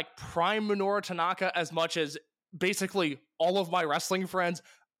don't even like prime Minoru Tanaka as much as basically all of my wrestling friends.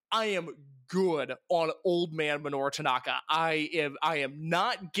 I am good on old man Minoru Tanaka. I am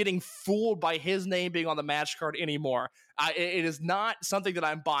not getting fooled by his name being on the match card anymore. It is not something that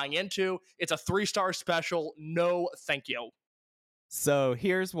I'm buying into. It's a 3-star special. No, thank you. So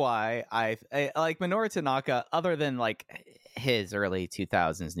here's why I like Minoru Tanaka, other than like his early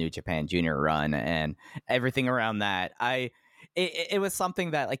 2000s New Japan Junior run and everything around that. It was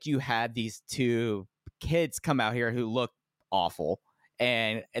something that like you had these two kids come out here who look awful.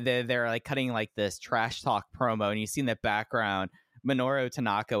 And they're like cutting like this trash talk promo, and you see in the background Minoru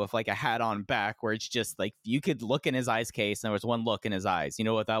Tanaka with like a hat on back, where it's just like you could look in his eyes case, and there was one look in his eyes. You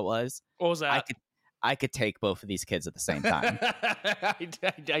know what that was? What was that? I could take both of these kids at the same time.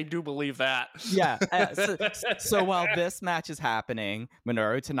 I do believe that. Yeah. So while this match is happening,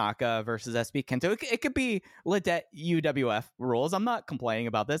 Minoru Tanaka versus SB Kento, it could be legit UWF rules. I'm not complaining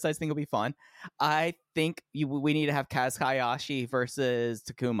about this. I just think it'll be fun. I think we need to have Kaz Hayashi versus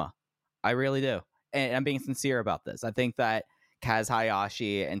Takuma. I really do. And I'm being sincere about this. I think that Kaz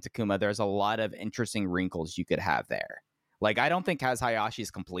Hayashi and Takuma, there's a lot of interesting wrinkles you could have there. Like, I don't think Kaz Hayashi is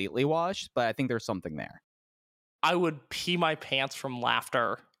completely washed, but I think there's something there. I would pee my pants from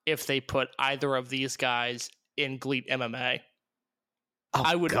laughter if they put either of these guys in GLEAT MMA. Oh,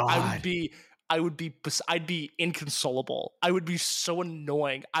 I'd be inconsolable. I would be so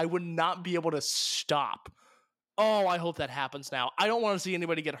annoying. I would not be able to stop. Oh, I hope that happens now. I don't want to see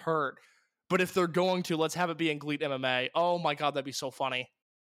anybody get hurt, but if they're going to, let's have it be in GLEAT MMA. Oh my God, that'd be so funny.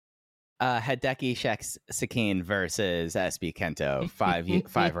 Hideki Sakine versus SB Kento,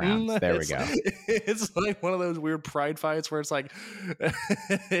 5 rounds. There we go. It's like one of those weird pride fights where it's like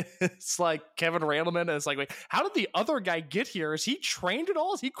it's like Kevin Randleman, and it's like, wait, how did the other guy get here? Is he trained at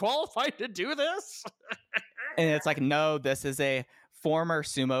all? Is he qualified to do this? And it's like, no, this is a former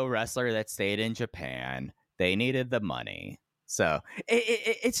sumo wrestler that stayed in Japan. They needed the money. So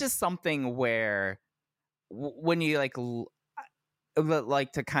it's just something where when you like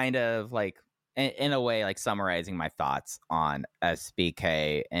to kind of like in a way like summarizing my thoughts on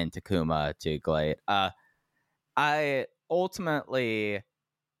SBK and Takuma to GLEAT, I ultimately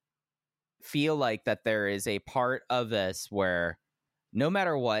feel like that there is a part of this where no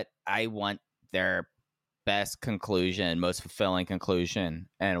matter what, I want their best conclusion, most fulfilling conclusion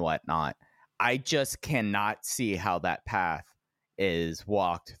and whatnot. I just cannot see how that path is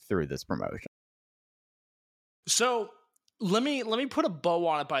walked through this promotion. So let me put a bow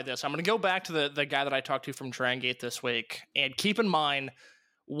on it by this. I'm going to go back to the guy that I talked to from Dragongate this week, and keep in mind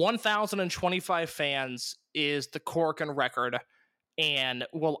 1,025 fans is the Korakuen record, and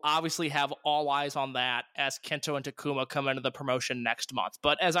we'll obviously have all eyes on that as Kento and Takuma come into the promotion next month.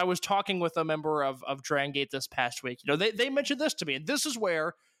 But as I was talking with a member of Dragongate this past week, they mentioned this to me, and this is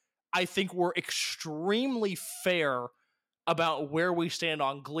where I think we're extremely fair about where we stand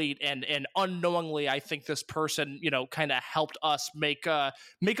on GLEAT, and unknowingly, I think this person, kind of helped us make a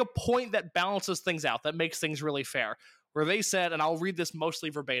point that balances things out, that makes things really fair. Where they said, and I'll read this mostly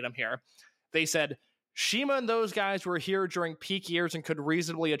verbatim here, they said, Shima and those guys were here during peak years and could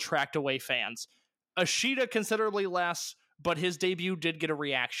reasonably attract away fans. Ashita considerably less, but his debut did get a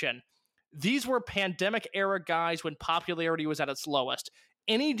reaction. These were pandemic-era guys when popularity was at its lowest.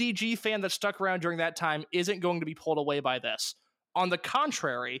 Any DG fan that stuck around during that time isn't going to be pulled away by this. On the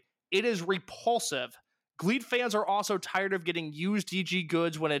contrary, it is repulsive. GLEAT fans are also tired of getting used DG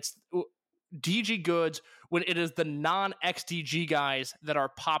goods when it is the non-XDG guys that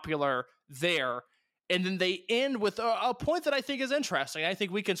are popular there. And then they end with a point that I think is interesting. I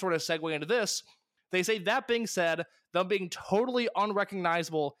think we can sort of segue into this. They say, that being said, them being totally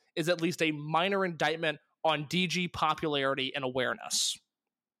unrecognizable is at least a minor indictment on DG popularity and awareness.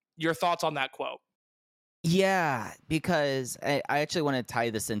 Your thoughts on that quote? Yeah, because I actually want to tie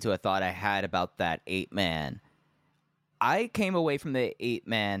this into a thought I had about that 8-man. I came away from the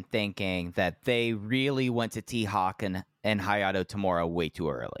 8-man thinking that they really went to T-Hawk and Hayato Tamura way too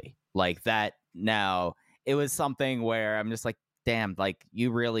early. Like that. Now, it was something where I'm just like, damn, like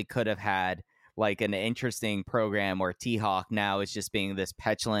you really could have had like an interesting program where T-Hawk now is just being this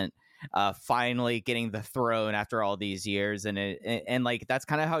petulant, finally getting the throne after all these years. And like, that's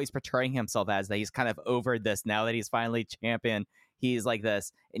kind of how he's portraying himself, as that he's kind of over this now that he's finally champion. He's like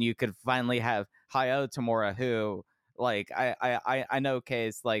this, and you could finally have Hayato Tamura, who like, I know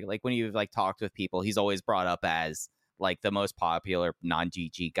case like when you've like talked with people, he's always brought up as like the most popular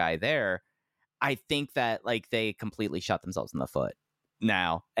non-GG guy there. I think that like they completely shot themselves in the foot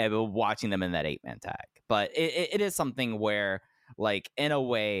now watching them in that 8-man tag. But it is something where like in a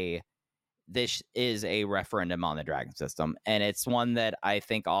way this is a referendum on the Dragon system, and it's one that I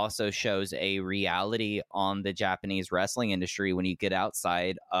think also shows a reality on the Japanese wrestling industry when you get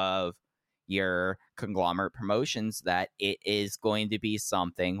outside of your conglomerate promotions, that it is going to be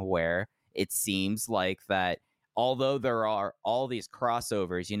something where it seems like that although there are all these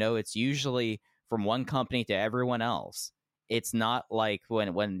crossovers, it's usually from one company to everyone else. It's not like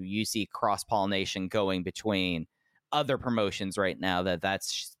when you see cross-pollination going between other promotions right now,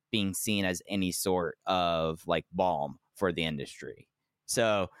 that's being seen as any sort of like balm for the industry.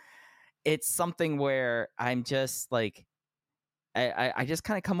 So it's something where I'm just like, I just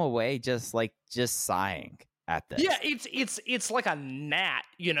kind of come away just sighing at this. Yeah, it's like a gnat,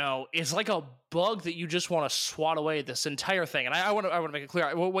 it's like a bug that you just want to swat away this entire thing. And I want to make it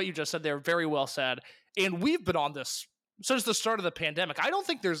clear, what you just said there, very well said. And we've been on this since the start of the pandemic. I don't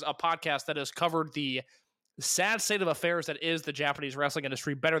think there's a podcast that has covered the sad state of affairs that is the Japanese wrestling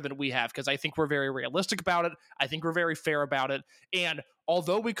industry better than we have, because I think we're very realistic about it. I think we're very fair about it. And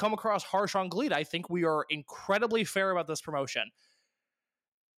although we come across harsh on GLEAT, I think we are incredibly fair about this promotion.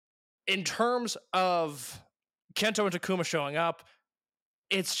 In terms of Kento and Takuma showing up,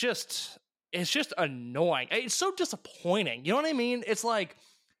 it's just annoying. It's so disappointing. You know what I mean? It's like,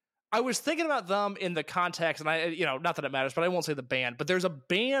 I was thinking about them in the context, and I, not that it matters, but I won't say the band, but there's a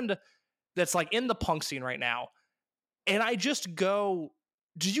band that's like in the punk scene right now. And I just go,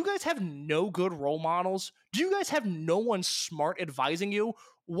 do you guys have no good role models? Do you guys have no one smart advising you?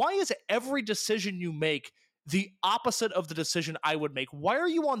 Why is every decision you make the opposite of the decision I would make? Why are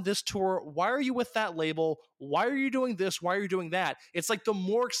you on this tour? Why are you with that label? Why are you doing this? Why are you doing that? It's like the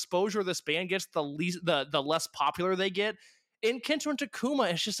more exposure this band gets, the less popular they get. In Kento and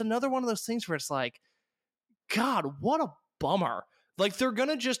Takuma, it's just another one of those things where it's like, God, what a bummer. Like, they're going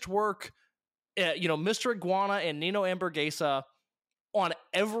to just work, Mr. Iguana and Nino Hamburguesa on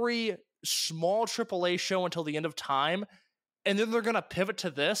every small AAA show until the end of time, and then they're going to pivot to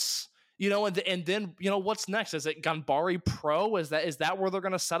this. And then, what's next? Is it Ganbare Pro? Is that where they're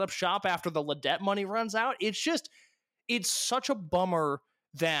going to set up shop after the Ledette money runs out? It's such a bummer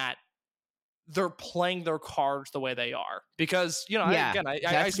that they're playing their cards the way they are, because, that's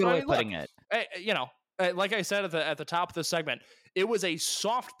a good way of putting it. Like I said at the top of the segment, It was a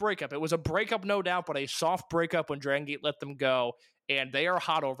soft breakup. It was a breakup, no doubt, but a soft breakup when Dragongate let them go, and they are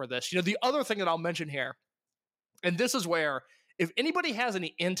hot over this. The other thing that I'll mention here, and this is where, if anybody has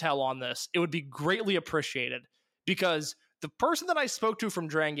any intel on this, it would be greatly appreciated, because the person that I spoke to from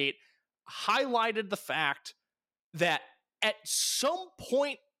Dragongate highlighted the fact that at some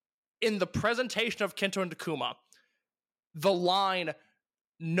point in the presentation of Kento and Takuma, the line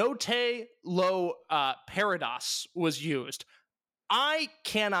 "Note lo Parados" was used. I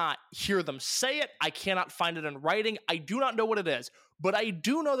cannot hear them say it. I cannot find it in writing. I do not know what it is. But I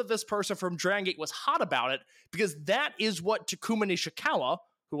do know that this person from Dragongate was hot about it, because that is what Takuma Nishikawa,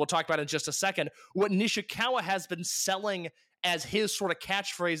 who we'll talk about in just a second, what Nishikawa has been selling as his sort of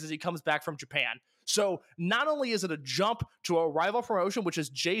catchphrase as he comes back from Japan. So not only is it a jump to a rival promotion, which, as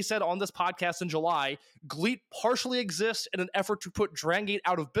Jay said on this podcast in July, GLEAT partially exists in an effort to put Dragongate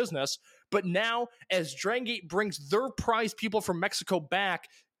out of business, but now as Dragongate brings their prize people from Mexico back,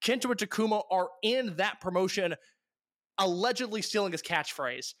 Kento and Takuma are in that promotion allegedly stealing his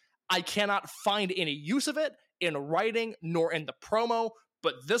catchphrase. I cannot find any use of it in writing nor in the promo,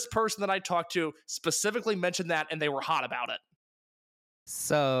 but this person that I talked to specifically mentioned that, and they were hot about it.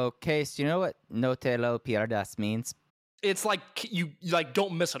 So, Case, you know what "no te lo pierdas" means? It's like you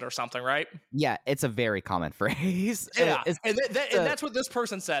don't miss it or something, right? Yeah, it's a very common phrase. Yeah, and that's what this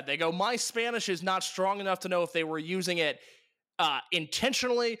person said. They go, my Spanish is not strong enough to know if they were using it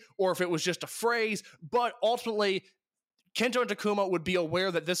intentionally or if it was just a phrase, but ultimately, Kento and Takuma would be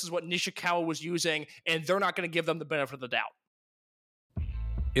aware that this is what Nishikawa was using, and they're not going to give them the benefit of the doubt.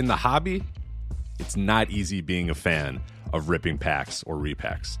 In the hobby, it's not easy being a fan of ripping packs or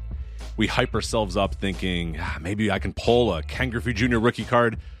repacks. We hype ourselves up thinking, maybe I can pull a Ken Griffey Jr. rookie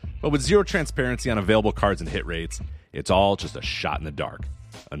card, but with zero transparency on available cards and hit rates, it's all just a shot in the dark.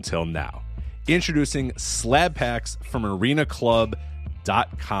 Until now. Introducing slab packs from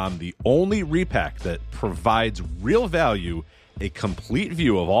arenaclub.com, the only repack that provides real value, a complete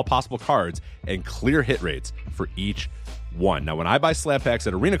view of all possible cards, and clear hit rates for each one. Now, when I buy slab packs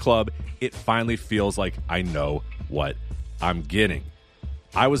at Arena Club, it finally feels like I know what I'm getting.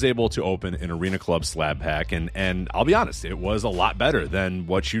 I was able to open an Arena Club slab pack, and I'll be honest, it was a lot better than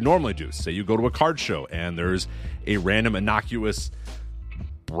what you normally do. Say you go to a card show and there's a random innocuous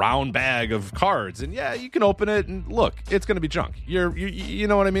brown bag of cards, and yeah, you can open it and look, it's going to be junk. You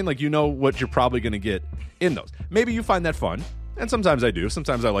know what I mean? Like, you know what you're probably going to get in those. Maybe you find that fun, and sometimes I do.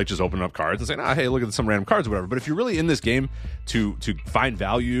 Sometimes I like just opening up cards and saying, hey, look at some random cards or whatever. But if you're really in this game to find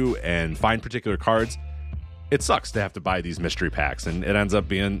value and find particular cards, it sucks to have to buy these mystery packs, and it ends up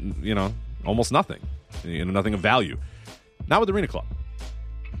being, almost nothing, nothing of value. Not with Arena Club.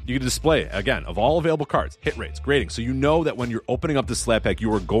 You can display, again, of all available cards, hit rates, grading, so you know that when you're opening up this slab pack,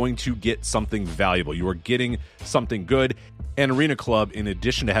 you are going to get something valuable. You are getting something good. And Arena Club, in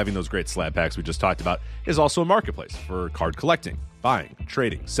addition to having those great slab packs we just talked about, is also a marketplace for card collecting, buying,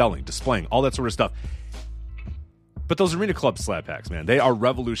 trading, selling, displaying, all that sort of stuff. But those Arena Club slab packs, man, they are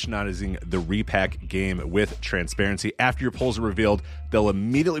revolutionizing the repack game with transparency. After your pulls are revealed, they'll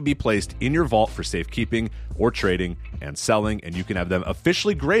immediately be placed in your vault for safekeeping or trading and selling, and you can have them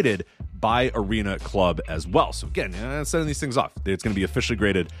officially graded by Arena Club as well. So again, sending these things off, it's going to be officially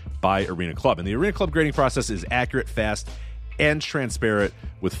graded by Arena Club. And the Arena Club grading process is accurate, fast, and transparent,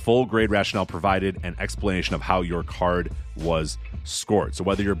 with full grade rationale provided and explanation of how your card was scored. So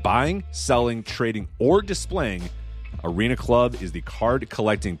whether you're buying, selling, trading, or displaying, Arena Club is the card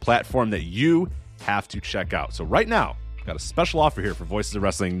collecting platform that you have to check out. So right now, I've got a special offer here for Voices of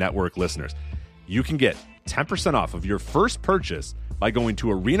Wrestling Network listeners. You can get 10% off of your first purchase by going to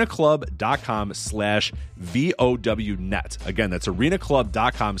arenaclub.com/VOWnet. Again, that's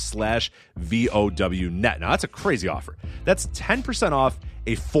arenaclub.com/VOWnet. Now, that's a crazy offer. That's 10% off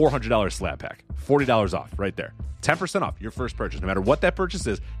a $400 slab pack. $40 off right there. 10% off your first purchase. No matter what that purchase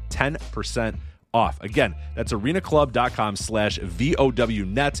is, 10% off. Again, that's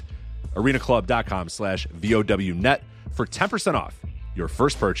arenaclub.com/VOWnet. arenaclub.com/VOWnet for 10% off your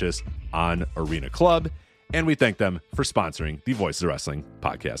first purchase on Arena Club. And we thank them for sponsoring the Voices of Wrestling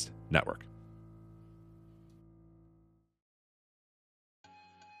Podcast Network.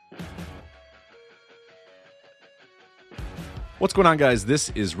 What's going on, guys? This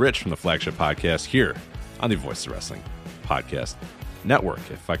is Rich from the Flagship Podcast here on the Voices of Wrestling Podcast Network.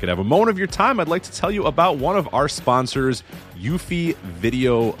 If I could have a moment of your time, I'd like to tell you about one of our sponsors, Eufy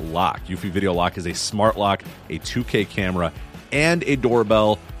Video Lock. Eufy Video Lock is a smart lock, a 2K camera, and a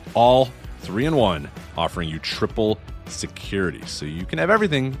doorbell, all 3-in-1, offering you triple security. So you can have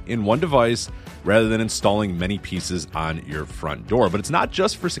everything in one device rather than installing many pieces on your front door. But it's not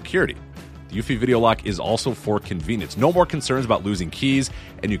just for security. The Eufy Video Lock is also for convenience. No more concerns about losing keys,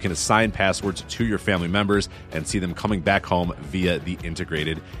 and you can assign passwords to your family members and see them coming back home via the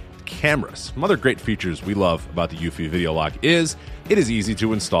integrated cameras. Some other great features we love about the Eufy Video Lock is it is easy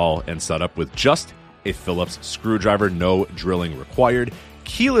to install and set up with just a Phillips screwdriver, no drilling required.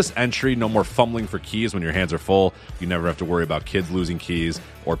 Keyless entry, no more fumbling for keys when your hands are full. You never have to worry about kids losing keys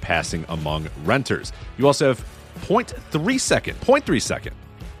or passing among renters. You also have 0.3 second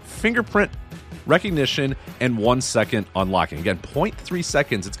fingerprint recognition and 1 second unlocking. Again, 0.3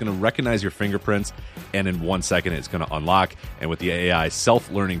 seconds, it's going to recognize your fingerprints, and in 1 second, it's going to unlock. And with the AI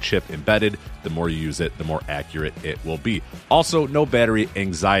self-learning chip embedded, the more you use it, the more accurate it will be. Also, no battery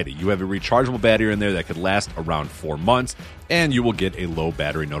anxiety. You have a rechargeable battery in there that could last around 4 months, and you will get a low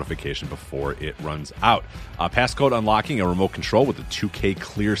battery notification before it runs out. Passcode unlocking, a remote control with a 2K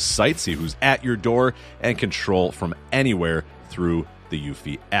clear sight, see who's at your door, and control from anywhere through the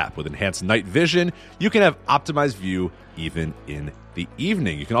Eufy app. With enhanced night vision, you can have optimized view even in the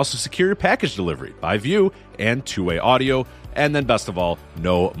evening. You can also secure your package delivery by view and two-way audio. And then best of all,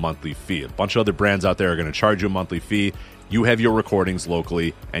 no monthly fee. A bunch of other brands out there are going to charge you a monthly fee. You have your recordings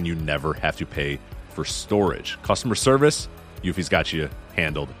locally, and you never have to pay for storage. Customer service, Eufy's got you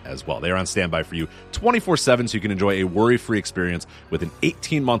handled as well. They are on standby for you 24/7, so you can enjoy a worry-free experience with an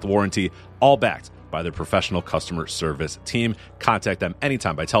 18-month warranty, all backed by their professional customer service team. Contact them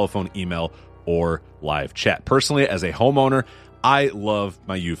anytime by telephone, email, or live chat. Personally, as a homeowner, I love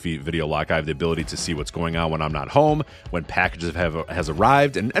my Eufy Video Lock. I have the ability to see what's going on when I'm not home, when packages has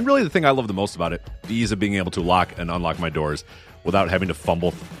arrived, and really the thing I love the most about it, the ease of being able to lock and unlock my doors without having to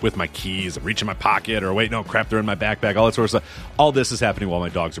fumble with my keys and reach in my pocket or wait, no, crap, they're in my backpack, all that sort of stuff. All this is happening while my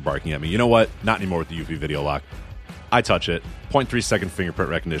dogs are barking at me. You know what? Not anymore with the Eufy Video Lock. I touch it, 0.3 second fingerprint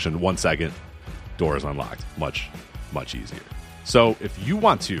recognition, 1 second, door is unlocked. Much, much easier. So if you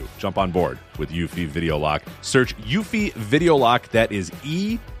want to jump on board with Eufy Video Lock, search Eufy Video Lock. That is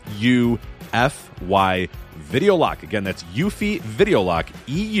EUFY Video Lock. Again, that's Eufy Video Lock,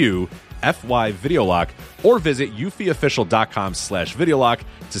 EUFY Video Lock, or visit eufyofficial.com/video lock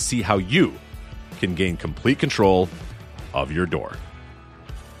to see how you can gain complete control of your door.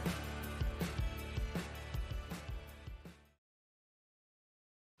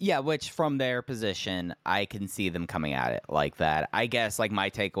 Yeah, which from their position, I can see them coming at it like that. I guess like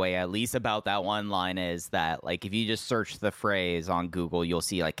my takeaway, at least about that one line, is that like if you just search the phrase on Google, you'll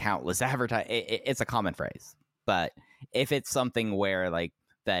see like countless it's a common phrase. But if it's something where like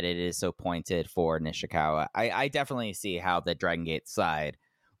that it is so pointed for Nishikawa, I definitely see how the Dragongate side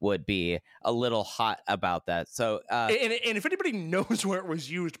would be a little hot about that. So, and if anybody knows where it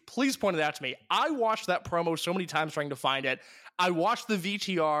was used, please point it out to me. I watched that promo so many times trying to find it. I watched the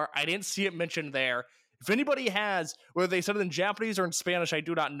VTR. I didn't see it mentioned there. If anybody has, whether they said it in Japanese or in Spanish, I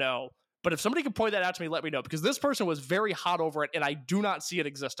do not know. But if somebody can point that out to me, let me know, because this person was very hot over it, and I do not see it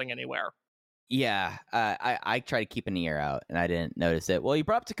existing anywhere. Yeah, I try to keep an ear out, and I didn't notice it. Well, you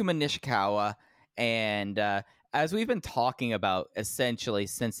brought up Takuma Nishikawa, and as we've been talking about, essentially,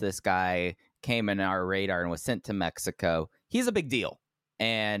 since this guy came in our radar and was sent to Mexico, he's a big deal.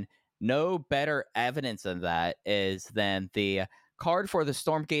 And no better evidence of that is than the card for the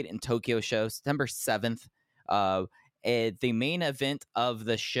Stormgate in Tokyo show, September 7th. The main event of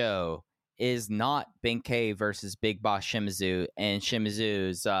the show is not Benkei versus Big Boss Shimizu and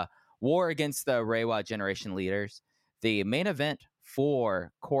Shimizu's war against the Reiwa generation leaders. The main event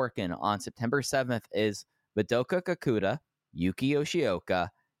for Korakuen on September 7th is Madoka Kakuta, Yuki Yoshioka,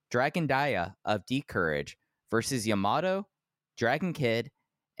 Dragon Daya of D-Courage versus Yamato, Dragon Kid,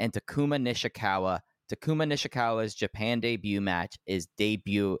 and Takuma Nishikawa. Takuma Nishikawa's Japan debut match is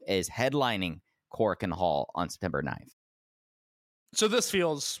headlining Korakuen Hall on September 9th. So this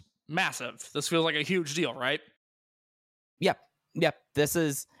feels massive. This feels like a huge deal, right? Yep. This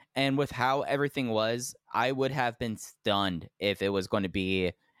is, and with how everything was, I would have been stunned if it was going to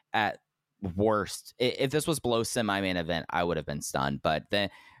be at worst. If this was below semi-main event, I would have been stunned. But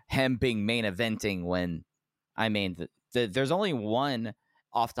him being main eventing when, I mean, there's only one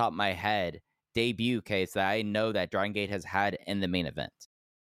off the top of my head debut case that I know that Dragongate has had in the main event.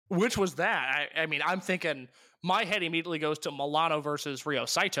 Which was that? I mean, I'm thinking, my head immediately goes to Milano versus Ryo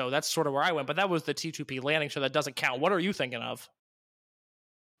Saito. That's sort of where I went, but that was the T2P landing show. That doesn't count. What are you thinking of?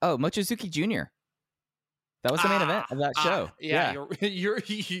 Oh, Mochizuki Jr. That was the main event of that show. Yeah.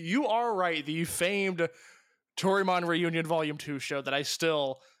 You are right. The famed Torimon Reunion Volume 2 show that I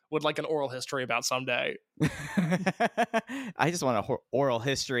still would like an oral history about someday. I just want an oral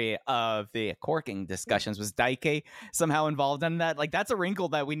history of the corking discussions. Was Daike somehow involved in that? Like, that's a wrinkle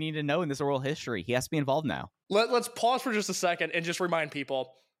that we need to know in this oral history. He has to be involved now. Let's pause for just a second and just remind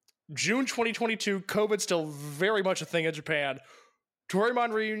people. June 2022, COVID still very much a thing in Japan.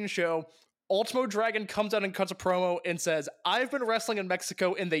 Toryumon reunion show. Ultimo Dragon comes out and cuts a promo and says, I've been wrestling in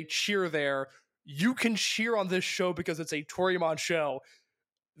Mexico, and they cheer there. You can cheer on this show because it's a Toryumon show.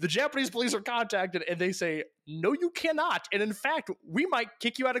 The Japanese police are contacted, and they say, no, you cannot. And in fact, we might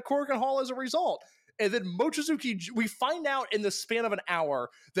kick you out of Korakuen Hall as a result. And then Mochizuki, we find out in the span of an hour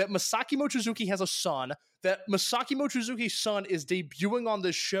that Masaki Mochizuki has a son, that Masaki Mochizuki's son is debuting on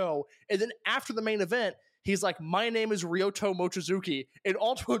this show. And then after the main event, he's like, my name is Ryoto Mochizuki. And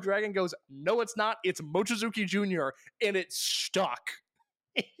Ultimo Dragon goes, no, it's not. It's Mochizuki Jr. And it stuck.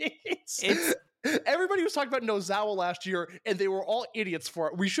 It's everybody was talking about Nozawa last year, and they were all idiots for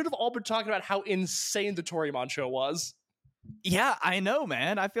it. We should have all been talking about how insane the Toryumon show was. Yeah, I know,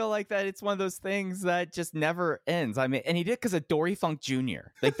 man. I feel like that it's one of those things that just never ends. I mean, and he did because of Dory Funk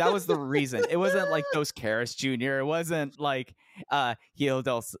Jr. Like, that was the reason. It wasn't like Dos Caras Jr. It wasn't like Hilo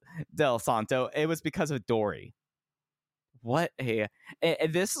del Santo. It was because of Dory. What a...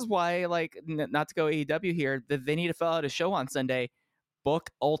 And this is why, like, not to go AEW here, that they need to fill out a show on Sunday. Book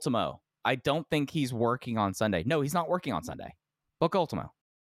Ultimo. I don't think he's working on Sunday. No, he's not working on Sunday. Book Ultimo.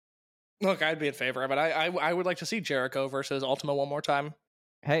 Look, I'd be in favor of it. I would like to see Jericho versus Ultimo one more time.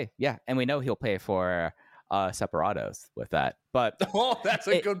 Hey, yeah, and we know he'll pay for separados with that. But oh, that's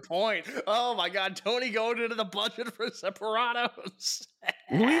a good point. Oh my God, Tony going into the budget for separados.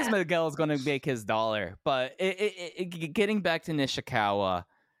 Luis Miguel is going to make his dollar. But getting back to Nishikawa,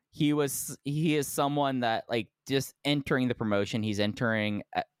 he is someone that, like, just entering the promotion. He's entering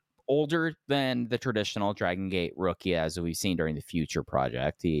older than the traditional Dragongate rookie, as we've seen during the Future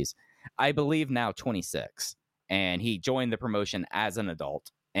Project. He's, I believe, now 26, and he joined the promotion as an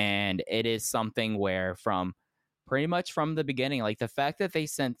adult. And it is something where pretty much from the beginning, like the fact that they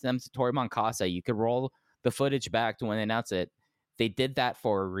sent them to Toryumon Casa, you could roll the footage back to when they announced it. They did that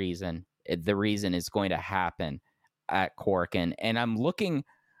for a reason. The reason is going to happen at Korakuen. And I'm looking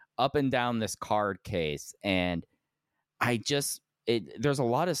up and down this card case, and there's a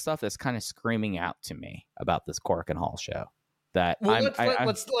lot of stuff that's kind of screaming out to me about this Korakuen Hall show. That let's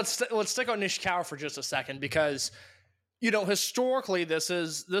stick on Nishikawa for just a second, because historically this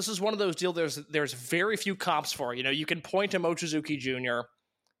is one of those deals. There's very few comps for. You can point to Mochizuki Jr.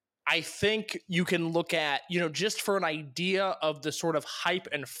 I think you can look at just for an idea of the sort of hype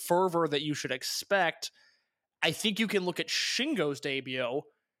and fervor that you should expect. I think you can look at Shingo's debut,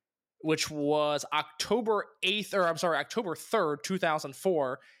 which was October 3rd,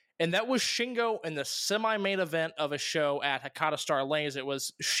 2004. And that was Shingo in the semi-main event of a show at Hakata Star Lanes. It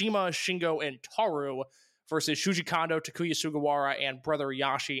was Shima, Shingo, and Taru versus Shuji Kondo, Takuya Sugawara, and Brother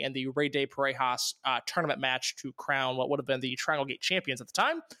Yashi in the Rey de Parejas tournament match to crown what would have been the Dragongate champions at the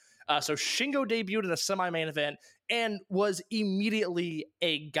time. So Shingo debuted in a semi-main event and was immediately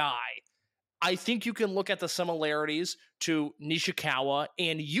a guy. I think you can look at the similarities to Nishikawa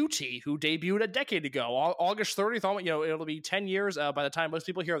and UT, who debuted a decade ago. August 30th, it'll be 10 years by the time most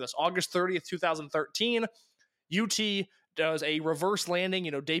people hear this. August 30th, 2013, UT does a reverse landing,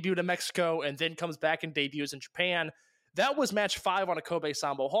 debuted in Mexico, and then comes back and debuts in Japan. That was match 5 on a Kobe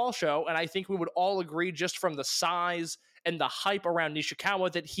Sambo Hall show, and I think we would all agree, just from the size and the hype around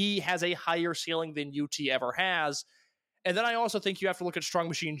Nishikawa, that he has a higher ceiling than UT ever has. And then I also think you have to look at Strong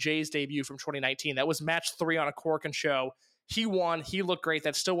Machine J's debut from 2019. That was match 3 on a Korakuen show. He won. He looked great.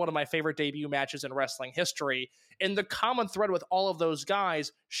 That's still one of my favorite debut matches in wrestling history. And the common thread with all of those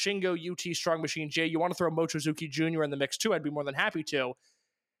guys, Shingo, UT, Strong Machine J, you want to throw Mochizuki Jr. in the mix too, I'd be more than happy to.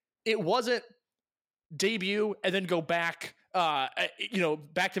 It wasn't debut and then go back,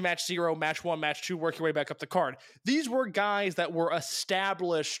 back to match 0, match 1, match 2, work your way back up the card. These were guys that were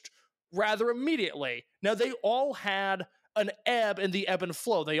established rather immediately. Now, they all had an ebb in the ebb and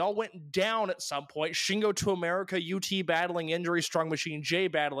flow. They all went down at some point. Shingo to America, UT battling injuries, Strong Machine J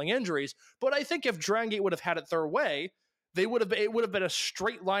battling injuries. But I think if Dragongate would have had it their way, it would have been a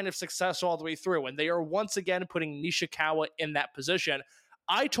straight line of success all the way through. And they are once again putting Nishikawa in that position.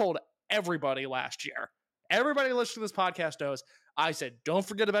 I told everybody last year, everybody listening to this podcast knows, I said, don't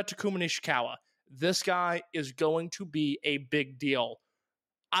forget about Takuma Nishikawa. This guy is going to be a big deal.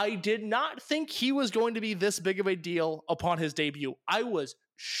 I did not think he was going to be this big of a deal upon his debut. I was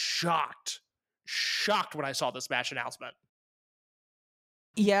shocked when I saw this match announcement.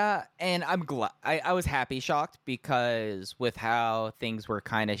 Yeah, and I'm glad. I was happy shocked, because with how things were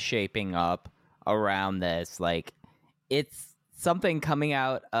kind of shaping up around this, like, it's something coming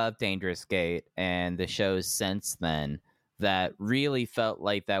out of Dangerous Gate and the shows since then that really felt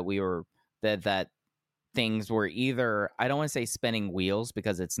like that things were either, I don't want to say spinning wheels,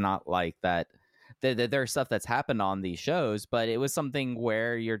 because it's not like that there's stuff that's happened on these shows, but it was something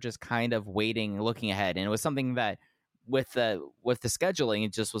where you're just kind of waiting, looking ahead, and it was something that with the scheduling,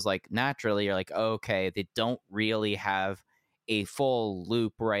 it just was like naturally you're like, okay, they don't really have a full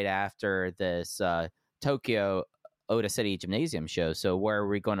loop right after this Tokyo Oda City Gymnasium show. So where are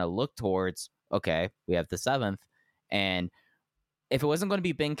we going to look towards? Okay, we have the 7th, and if it wasn't going to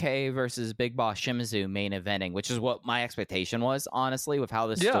be Benkei versus Big Boss Shimizu main eventing, which is what my expectation was, honestly, with how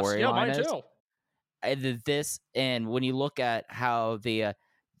the storyline is. Too. This, and when you look at how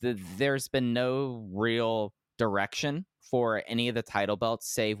there's been no real direction for any of the title belts,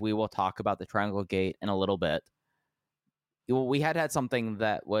 save we will talk about the Triangle Gate in a little bit. We had something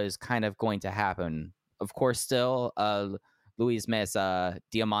that was kind of going to happen. Of course, still, Luis Mesa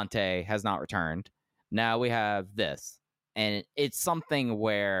Diamante has not returned. Now we have this, and it's something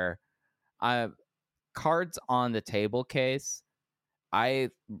where cards on the table case. I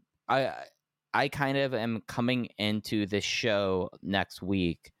kind of am coming into this show next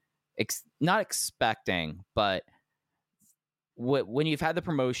week, not expecting, but when you've had the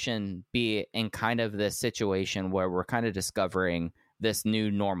promotion be in kind of this situation where we're kind of discovering this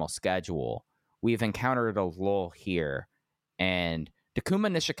new normal schedule, we've encountered a lull here, and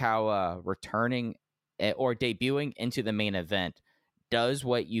Takuma Nishikawa returning or debuting into the main event does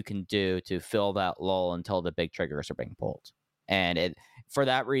what you can do to fill that lull until the big triggers are being pulled. And for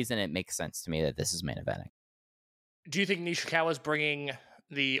that reason, it makes sense to me that this is main eventing. Do you think Nishikawa is bringing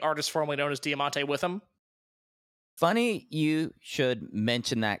the artist formerly known as Diamante with him? Funny you should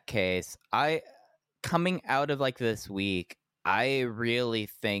mention that case. Coming out of like this week, I really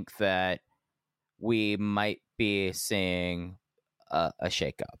think that we might be seeing a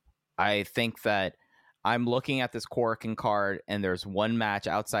shakeup. I think that I'm looking at this Korakuen card, and there's one match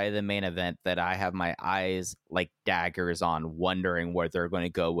outside of the main event that I have my eyes like daggers on, wondering where they're going to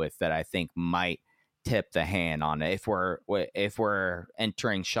go with, that I think might tip the hand on it if we're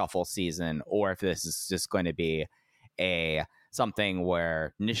entering shuffle season, or if this is just going to be something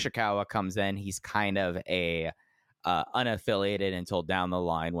where Nishikawa comes in. He's kind of a unaffiliated until down the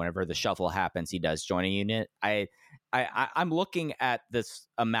line. Whenever the shuffle happens, he does join a unit. I'm looking at this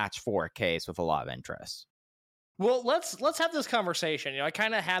a match 4 case with a lot of interest. Well, let's have this conversation. I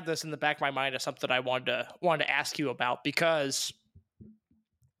kind of had this in the back of my mind as something I wanted to ask you about, because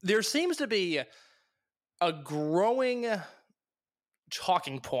there seems to be a growing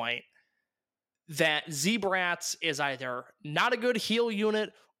talking point that Z-Brats is either not a good heel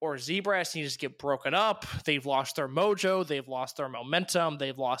unit, or Z-Brats needs to get broken up. They've lost their mojo, they've lost their momentum,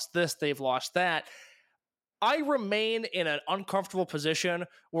 they've lost this, they've lost that. I remain in an uncomfortable position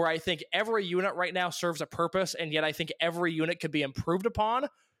where I think every unit right now serves a purpose, and yet I think every unit could be improved upon.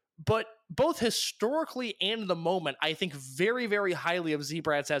 But both historically and in the moment, I think very, very highly of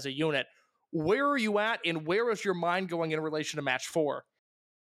Z-Brats as a unit. Where are you at, and where is your mind going in relation to match 4?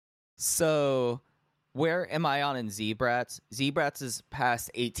 So, where am I on in Z-Brats? Z-Brats is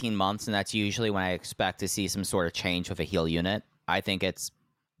past 18 months, and that's usually when I expect to see some sort of change with a heel unit.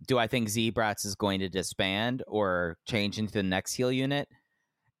 Do I think Z-Brats is going to disband or change into the next heel unit?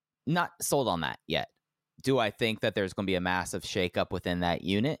 Not sold on that yet. Do I think that there's going to be a massive shakeup within that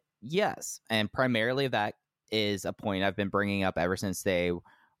unit? Yes. And primarily that is a point I've been bringing up ever since they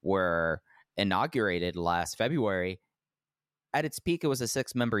were inaugurated last February. At its peak, it was a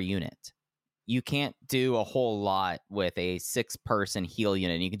 6-member unit. You can't do a whole lot with a 6-person heel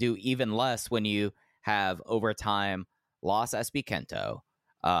unit. You can do even less when you have, over time, lost SB Kento.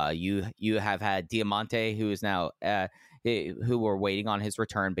 You have had Diamante, who is now who we're waiting on his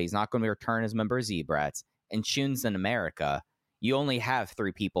return, but he's not going to return as a member of Z-Brats. And Shun's in America. You only have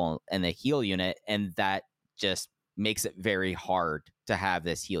 3 people in the heel unit, and that just makes it very hard to have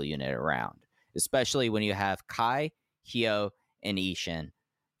this heel unit around, especially when you have Kai, Hyo, and Ishin.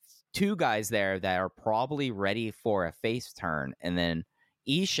 2 guys there that are probably ready for a face turn, and then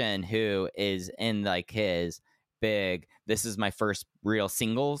Ishin, who is in like his big, this is my first real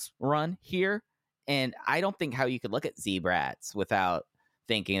singles run here, and I don't think how you could look at Z-Brats without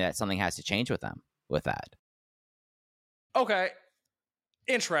thinking that something has to change with them with that. Okay,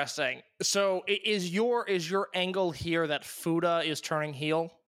 interesting. So is your angle here that Fuda is turning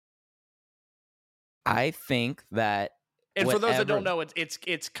heel? I think that. And for those that don't know,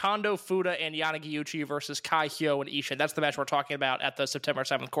 it's Kondo, Fuda, and Yanagiyuchi versus Kai, Hyo, and Ishin. That's the match we're talking about at the September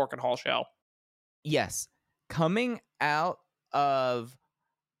 7th Korakuen Hall show. Yes. Coming out of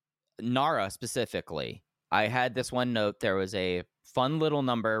Nara specifically, I had this one note. There was a fun little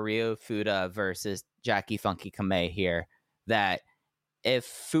number, Ryo Fuda versus Jackie Funky Kamei here, that if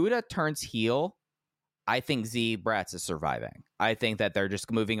Fuda turns heel, I think Z-Brats is surviving. I think that they're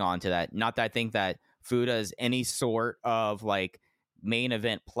just moving on to that. Not that I think that Fuda is any sort of like main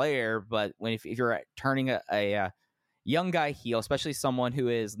event player, but if you're turning a young guy heel, especially someone who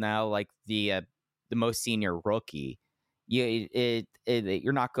is now like the most senior rookie,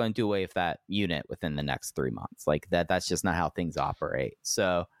 you're not going to do away with that unit within the next 3 months. Like that's just not how things operate.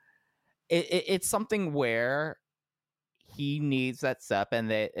 So it's something where he needs that step, and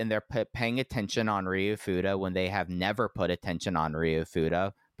they're paying attention on Ryu Fuda when they have never put attention on Ryu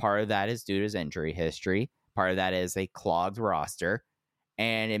Fuda. Part of that is due to his injury history. Part of that is a clogged roster.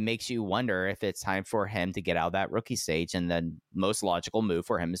 And it makes you wonder if it's time for him to get out of that rookie stage. And the most logical move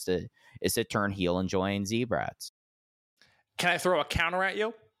for him is to turn heel and join Z-Brats. Can I throw a counter at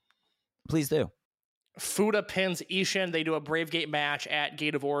you? Please do. Fuda pins Ishin. They do a Bravegate match at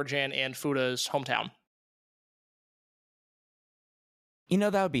Gate of Origin in Fuda's hometown.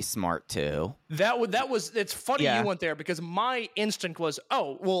 That would be smart too. It's funny you went there, because my instinct was,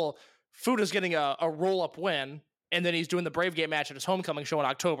 oh, well, Fuda's getting a roll-up win, and then he's doing the Bravegate match at his homecoming show in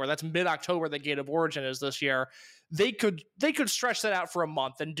October. That's mid-October that Gate of Origin is this year. They could stretch that out for a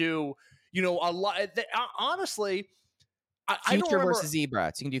month and do, a lot. Honestly, I don't remember. Versus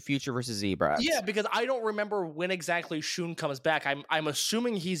Z-Brats. You can do Future versus Z-Brats. Yeah, because I don't remember when exactly Shun comes back. I'm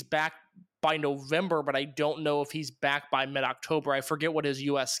assuming he's back by November, but I don't know if he's back by mid-October. I forget what his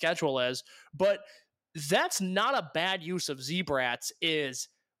U.S. schedule is, but that's not a bad use of Z-Brats, is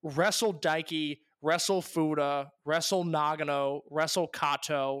wrestle Daiki, wrestle Fuda, wrestle Nagano, wrestle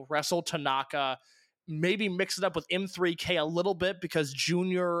Kato, wrestle Tanaka, maybe mix it up with M3K a little bit because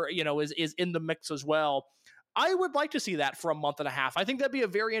Junior, is in the mix as well. I would like to see that for a month and a half. I think that'd be a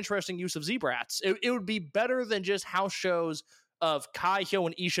very interesting use of Z-Brats. It would be better than just house shows of Kai, Hyo,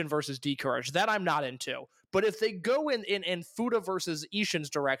 and Ishin versus D-Courage. That I'm not into. But if they go in Fuda versus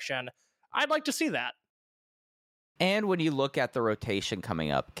Ishin's direction, I'd like to see that. And when you look at the rotation coming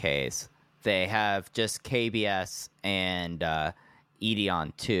up, Case, they have just KBS and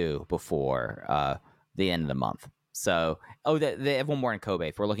Edion 2 before the end of the month. So, they have one more in Kobe.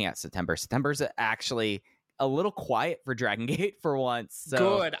 If we're looking at September, September's actually a little quiet for Dragongate for once.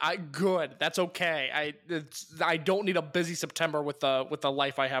 So. Good. That's okay. I don't need a busy September with the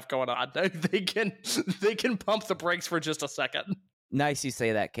life I have going on. They can pump the brakes for just a second. Nice you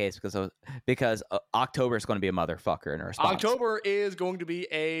say that, Case, because October is going to be a motherfucker in response. October is going to be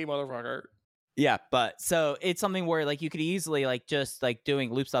a motherfucker. Yeah, but so it's something where like you could easily like just like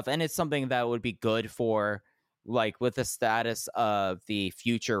doing loop stuff, and it's something that would be good for like with the status of the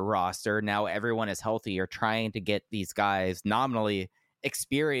future roster. Now everyone is healthy. You're trying to get these guys nominally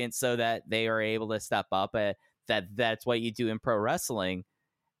experienced so that they are able to step up. That's what you do in pro wrestling.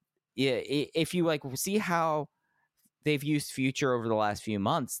 Yeah, if you like see how they've used Future over the last few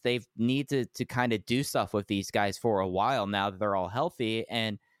months, they've needed to kind of do stuff with these guys for a while now that they're all healthy,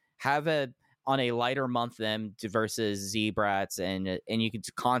 and have on a lighter month them versus Z-Brats, and you could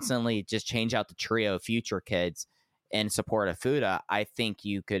constantly just change out the trio of Future kids in support of Fuda. I think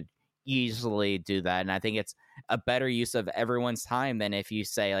you could easily do that, and I think it's a better use of everyone's time than if you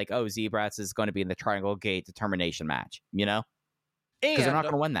say like, oh, Z-Brats is going to be in the Triangle Gate determination match, because they're not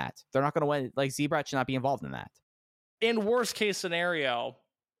going to win that. They're not going to win. Like, Z-Brats should not be involved in that. In worst case scenario,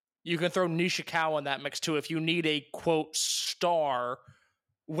 you can throw Nishikawa in that mix too if you need a quote star.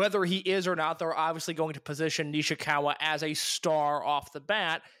 Whether he is or not, they're obviously going to position Nishikawa as a star off the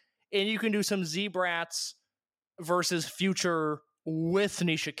bat. And you can do some Z-Brats versus Future with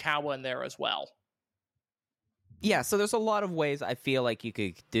Nishikawa in there as well. Yeah, so there's a lot of ways I feel like you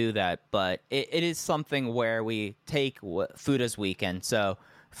could do that, but it is something where we take Fuda's weekend. So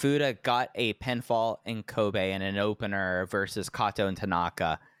Fuda got a pinfall in Kobe in an opener versus Kato and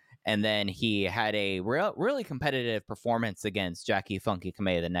Tanaka. And then he had a really competitive performance against Jackie Funky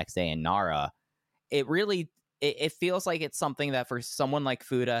Kamei the next day in Nara. It feels like it's something that for someone like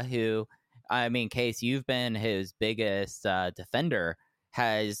Fuda, who, I mean, Case, you've been his biggest defender,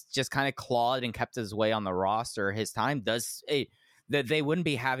 has just kind of clawed and kept his way on the roster. His time that they wouldn't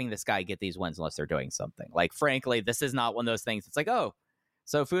be having this guy get these wins unless they're doing something. Like, frankly, this is not one of those things. It's like, oh,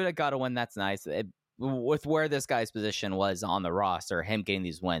 so Fuda got a win. That's nice. With where this guy's position was on the roster, him getting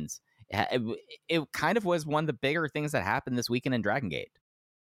these wins, it kind of was one of the bigger things that happened this weekend in Dragongate.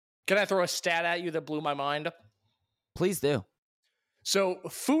 Can I throw a stat at you that blew my mind? Please do. So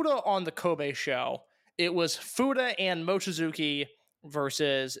Fuda on the Kobe show, it was Fuda and Mochizuki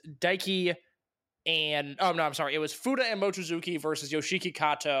versus Daiki and... Oh, no, I'm sorry. It was Fuda and Mochizuki versus Yoshiki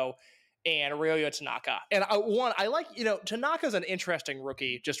Kato and Ryoya Tanaka. And I like, Tanaka's an interesting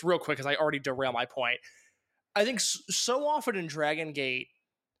rookie, just real quick, because I already derailed my point. I think so often in Dragon Gate,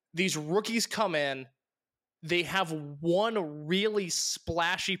 these rookies come in, they have one really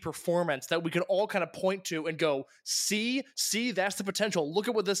splashy performance that we can all kind of point to and go, see, that's the potential. Look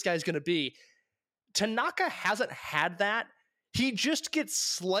at what this guy's going to be. Tanaka hasn't had that. He just gets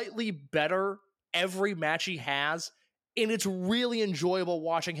slightly better every match he has, and it's really enjoyable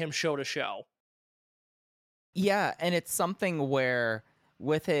watching him show to show. Yeah, and it's something where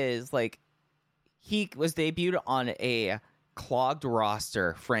with his, like, he was debuted on a clogged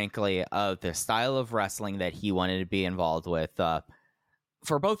roster, frankly, of the style of wrestling that he wanted to be involved with.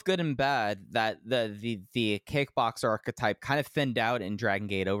 For both good and bad, that the kickboxer archetype kind of thinned out in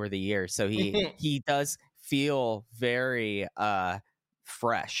Dragongate over the years. So he does feel very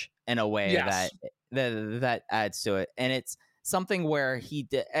fresh in a way that adds to it. And it's something where he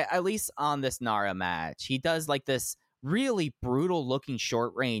did, at least on this Nara match, he does like this really brutal looking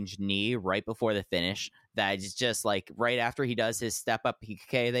short range knee right before the finish that is just like right after he does his step up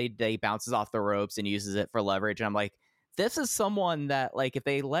PK, they bounces off the ropes and uses it for leverage. And I'm like, this is someone that, like, if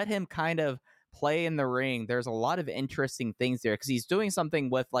they let him kind of play in the ring, there's a lot of interesting things there, because he's doing something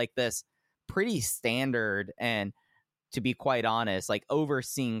with like this pretty standard and, to be quite honest, like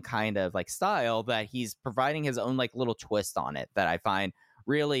overseen kind of like style that he's providing his own like little twist on it that I find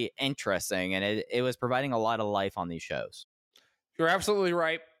really interesting, and it was providing a lot of life on these shows. You're absolutely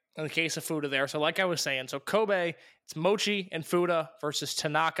right in the case of Fuda there. So like I was saying, so Kobe, it's Mochi and Fuda versus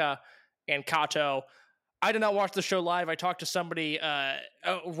Tanaka and Kato. I did not watch the show live. I talked to somebody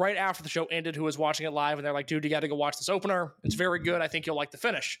right after the show ended who was watching it live, and they're like, dude, you got to go watch this opener. It's very good. I think you'll like the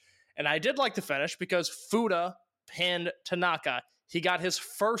finish. And I did like the finish because Fuda pinned Tanaka. He got his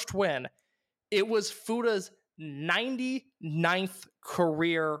first win. It was Fuda's 99th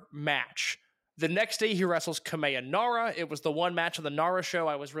career match. The next day he wrestles Kamea Nara. It was the one match on the Nara show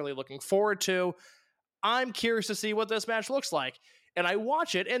I was really looking forward to. I'm curious to see what this match looks like. And I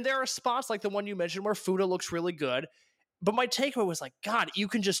watch it, and there are spots like the one you mentioned where Fuda looks really good. But my takeaway was like, God, you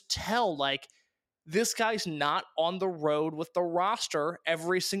can just tell, like, this guy's not on the road with the roster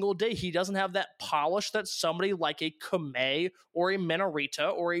every single day. He doesn't have that polish that somebody like a Kamei or a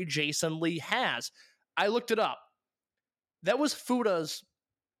Minorita or a Jason Lee has. I looked it up. That was Fuda's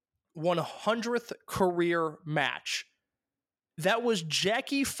 100th career match. That was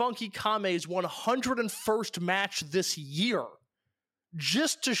Jackie Funky Kame's 101st match this year.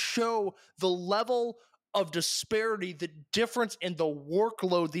 Just to show the level of disparity, the difference in the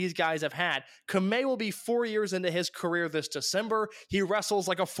workload these guys have had. Kamei will be 4 years into his career this December. He wrestles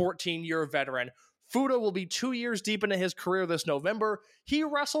like a 14-year veteran. Fuda will be 2 years deep into his career this November. He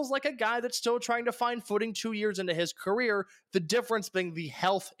wrestles like a guy that's still trying to find footing 2 years into his career. The difference being the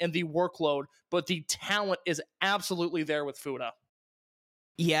health and the workload, but the talent is absolutely there with Fuda.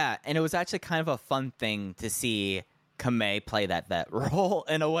 Yeah, and it was actually kind of a fun thing to see Kamei play that role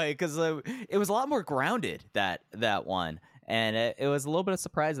in a way, because it was a lot more grounded that one, and it was a little bit of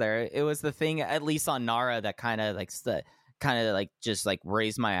surprise there. It was the thing, at least on Nara, that kind of just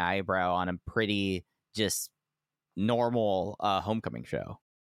raised my eyebrow on a pretty just normal homecoming show.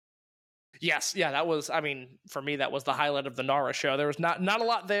 Yes, yeah, that was, I mean, for me, that was the highlight of the Nara show. There was not a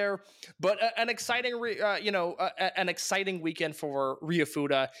lot there, but an exciting, an exciting weekend for Ryo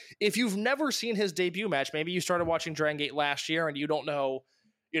Fuda. If you've never seen his debut match, maybe you started watching Dragongate last year and you don't know,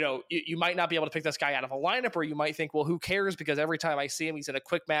 you might not be able to pick this guy out of a lineup, or you might think, well, who cares? Because every time I see him, he's in a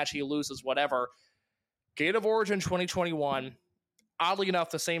quick match, he loses, whatever. Gate of Origin 2021, oddly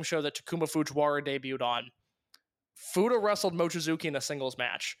enough, the same show that Takuma Fujiwara debuted on. Fuda wrestled Mochizuki in a singles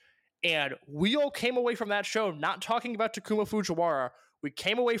match. And we all came away from that show not talking about Takuma Fujiwara. We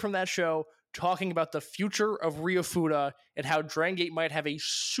came away from that show talking about the future of Ryo Fuda and how Dragongate might have a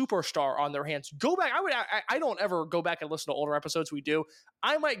superstar on their hands. Go back. I don't ever go back and listen to older episodes we do.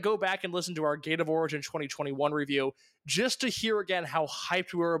 I might go back and listen to our Gate of Origin 2021 review just to hear again how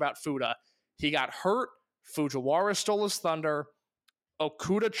hyped we were about Fuda. He got hurt. Fujiwara stole his thunder.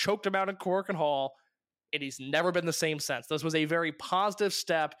 Okuda choked him out in Korakuen Hall. And he's never been the same since. This was a very positive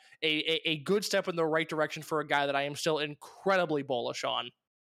step, a good step in the right direction for a guy that I am still incredibly bullish on.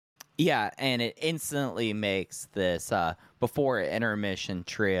 Yeah, and it instantly makes this before intermission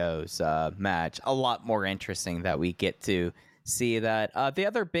trios match a lot more interesting, that we get to see that the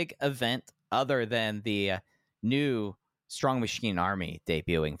other big event, other than the new Strong Machine Army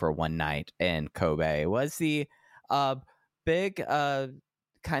debuting for one night in Kobe, was the big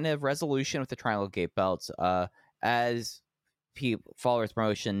kind of resolution with the Triangle Gate belts. As followers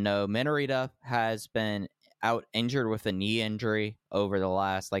promotion know, Minorita has been out injured with a knee injury over the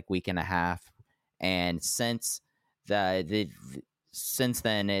last week and a half, and since then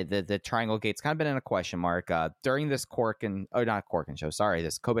the Triangle Gate's kind of been in a question mark. During this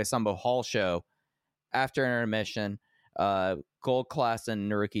this Kobe Sambo Hall show, after intermission, Gold Class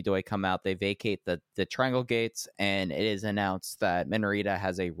and Naruki Doi come out. They vacate the Triangle Gates, and it is announced that Minorita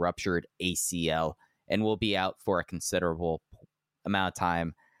has a ruptured ACL and will be out for a considerable amount of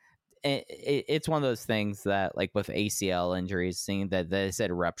time. It's one of those things that, like with ACL injuries, seeing that they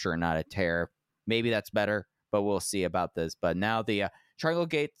said rupture, not a tear, maybe that's better, but we'll see about this. But now the Triangle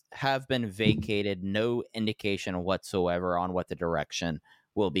Gates have been vacated. No indication whatsoever on what the direction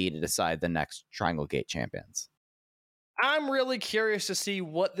will be to decide the next Triangle Gate champions. I'm really curious to see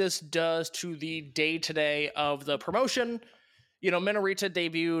what this does to the day-to-day of the promotion. You know, Minorita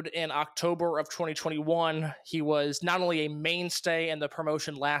debuted in October of 2021. He was not only a mainstay in the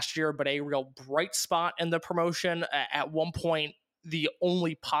promotion last year, but a real bright spot in the promotion. At one point, the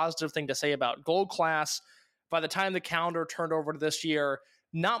only positive thing to say about Gold Class. By the time the calendar turned over to this year,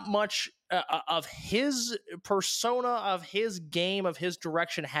 not much of his persona, of his game, of his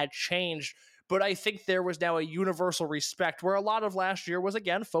direction had changed. But I think there was now a universal respect where a lot of last year was,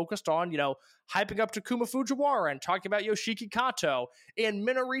 again, focused on, you know, hyping up Takuma Fujiwara and talking about Yoshiki Kato. And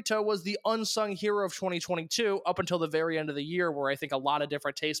Minorita was the unsung hero of 2022 up until the very end of the year, where I think a lot of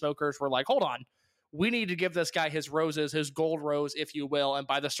different tastemakers were like, hold on, we need to give this guy his roses, his gold rose, if you will. And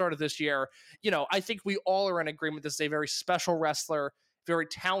by the start of this year, you know, I think we all are in agreement this is a very special wrestler, very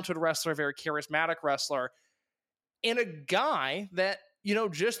talented wrestler, very charismatic wrestler, and a guy that, you know,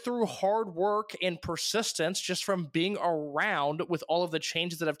 just through hard work and persistence, just from being around with all of the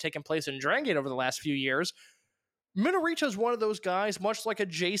changes that have taken place in Dragongate over the last few years, Minorita is one of those guys, much like a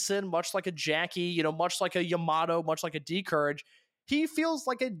Jason, much like a Jackie, you know, much like a Yamato, much like a D-Courage. He feels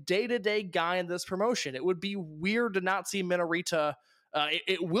like a day-to-day guy in this promotion. It would be weird to not see Minorita.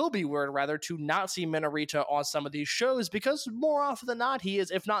 It will be weird, rather, to not see Minorita on some of these shows, because more often than not, he is,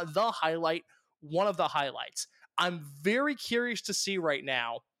 if not the highlight, one of the highlights. I'm very curious to see right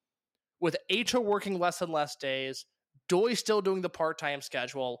now, with Eito working less and less days, Doi still doing the part-time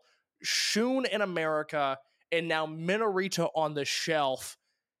schedule, Shun in America, and now Minorita on the shelf.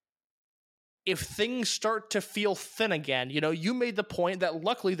 If things start to feel thin again, you know, you made the point that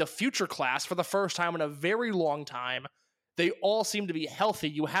luckily the future class, for the first time in a very long time, they all seem to be healthy.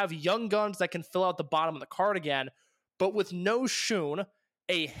 You have young guns that can fill out the bottom of the card again, but with no Shun,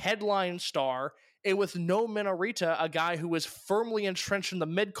 a headline star, and with no Minorita, a guy who is firmly entrenched in the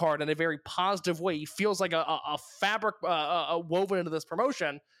mid card in a very positive way, he feels like a fabric woven into this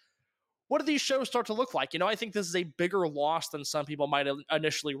promotion. What do these shows start to look like? You know, I think this is a bigger loss than some people might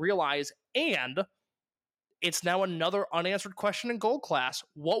initially realize, and it's now another unanswered question in Gold Class.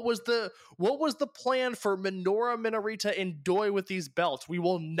 What was the plan for Minoura, Minorita, and Doi with these belts? We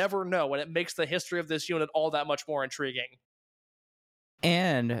will never know, and it makes the history of this unit all that much more intriguing.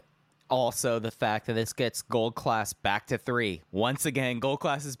 And also the fact that this gets Gold Class back to 3. Once again, Gold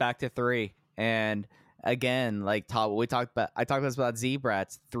Class is back to 3. And again, like I talked about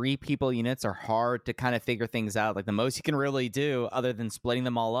Z-Brats, 3 people units are hard to kind of figure things out. Like the most you can really do, other than splitting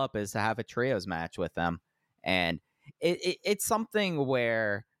them all up, is to have a trios match with them. And it's something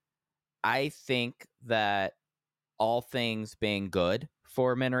where I think that all things being good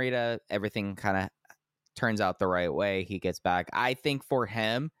for Minorita, everything kind of turns out the right way. He gets back. I think for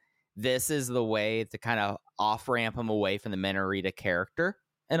him, this is the way to kind of off-ramp him away from the Minorita character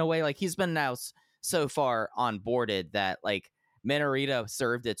in a way. Like he's been now so far onboarded that like Minorita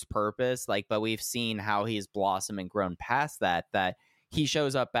served its purpose, like, but we've seen how he's blossomed and grown past that he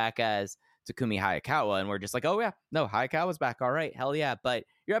shows up back as Takumi Hayakawa, and we're just like, oh yeah, no, Hayakawa's back, all right, hell yeah. But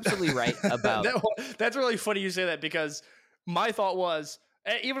you're absolutely right about that's really funny you say that, because my thought was,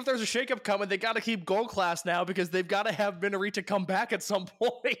 even if there's a shakeup coming, they got to keep Gold Class now, because they've got to have Minorita come back at some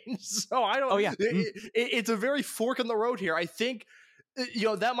point. So I don't. Oh yeah, it's a very fork in the road here. I think, you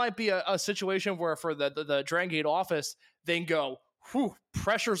know, that might be a situation where for the Dragongate office, they can go, whew,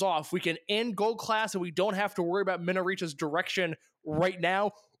 pressure's off. We can end Gold Class and we don't have to worry about Minorita's direction right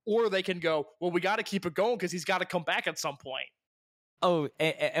now. Or they can go, well, we got to keep it going because he's got to come back at some point. Oh,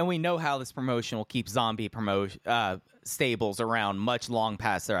 and we know how this promotion will keep zombie stables around much long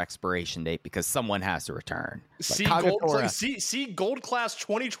past their expiration date, because someone has to return. See Gold Class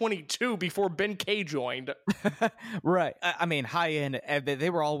 2022 before Ben K joined. Right. I mean, high end. They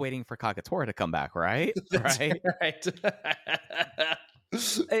were all waiting for Kagatora to come back, right? Right.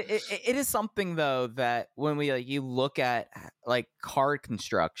 It is something though that when we you look at like card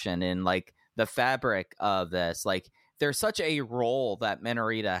construction and like the fabric of this, like there's such a role that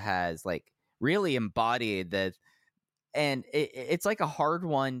Minorita has like really embodied that, and it's like a hard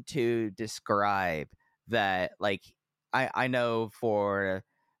one to describe. That like I know for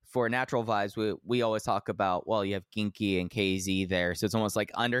for natural vibes, we always talk about, well, you have Ginky and KZ there, so it's almost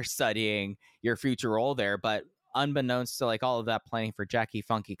like understudying your future role there. But unbeknownst to like all of that planning for Jackie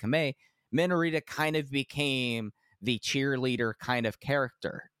Funky Kamei, Minorita kind of became the cheerleader kind of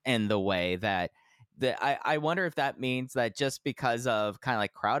character in the way that I wonder if that means that just because of kind of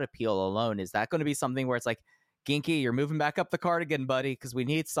like crowd appeal alone, is that going to be something where it's like, Ginky, you're moving back up the card again, buddy, because we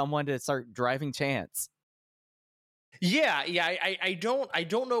need someone to start driving Chance. Yeah. I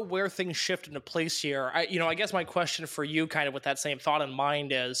don't know where things shift into place here. I guess my question for you, kind of with that same thought in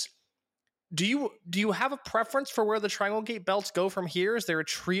mind, is do you have a preference for where the Dragongate belts go from here? Is there a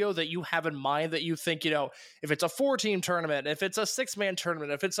trio that you have in mind that you think, if it's a 4-team tournament, if it's a 6-man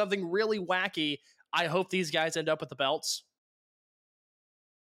tournament, if it's something really wacky, I hope these guys end up with the belts?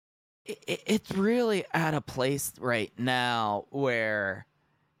 It's really at a place right now where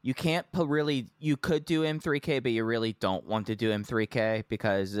you can't you could do M3K, but you really don't want to do M3K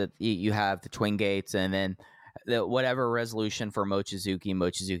because you have the Twin Gates and then whatever resolution for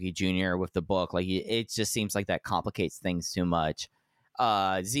Mochizuki Jr. with the book. Like, it just seems like that complicates things too much.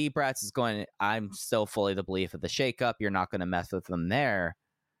 Z-Brats is going, I'm still fully the belief of the shakeup. You're not going to mess with them there.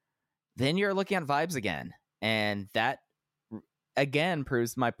 Then you're looking at vibes again. And that, again,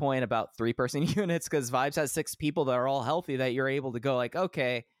 proves my point about 3-person units, because Vibes has 6 people that are all healthy that you're able to go like,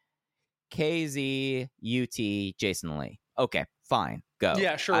 okay, KZ, UT, Jason Lee. Okay, fine, go.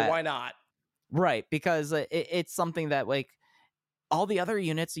 Yeah, sure, why not? Right, because it's something that, like, all the other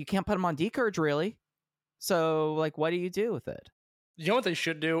units, you can't put them on D-Courage, really. So, like, what do you do with it? You know what they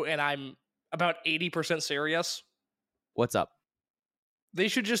should do, and I'm about 80% serious? What's up? They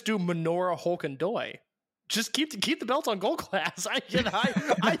should just do Minoura, Hulk, and Doi. Just keep the belts on gold class. I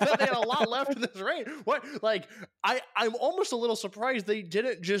thought they had a lot left in this reign. What? Like, I'm almost a little surprised they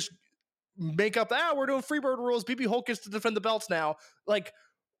didn't just make up we're doing Freebird rules. BB Hulk gets to defend the belts now. Like,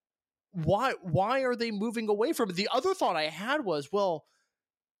 why are they moving away from it? The other thought I had was, well,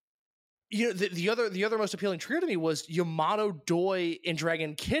 the other most appealing trio to me was Yamato, Doi, and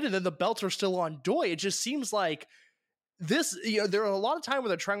Dragon Kid, and then the belts are still on Doi. It just seems like this, there are a lot of times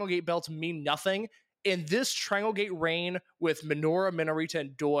where the Dragongate belts mean nothing, and this Dragongate reign with Minoura, Minorita,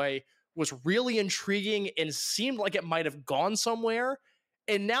 and Doi was really intriguing and seemed like it might have gone somewhere,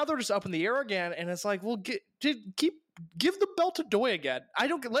 and now they're just up in the air again, and it's like, well, give the belt to Doi again. I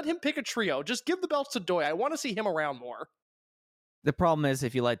don't let him pick a trio. Just give the belts to Doi. I want to see him around more. The problem is,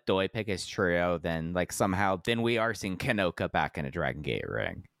 if you let Doi pick his trio, then like somehow then we are seeing Kenoka back in a Dragongate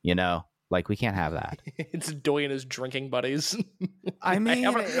ring. Like, we can't have that. It's Doi and his drinking buddies. I mean,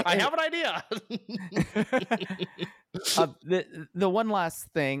 I have an idea. The one last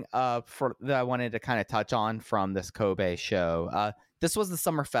thing that I wanted to kind of touch on from this Kobe show. This was the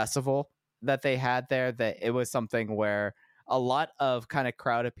summer festival that they had there. That it was something where a lot of kind of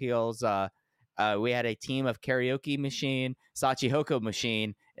crowd appeals. We had a team of Karaoke Machine, Sachihoko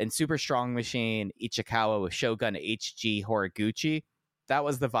Machine, and Super Strong Machine Ichikawa with Shogun HG Horiguchi. That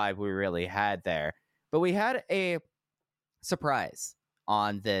was the vibe we really had there. But we had a surprise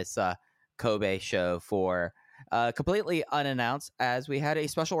on this Kobe show for completely unannounced, as we had a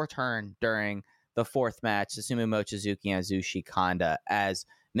special return during the 4th match, Susumu Mochizuki and Azushi Kanda, as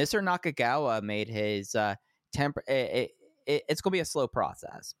Mr. Nakagawa made his it's going to be a slow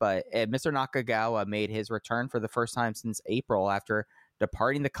process, but Mr. Nakagawa made his return for the first time since April after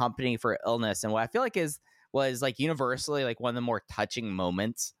departing the company for illness. And what I feel like was like universally like one of the more touching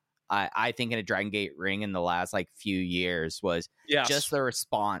moments, I think, in a Dragongate ring in the last like few years was just the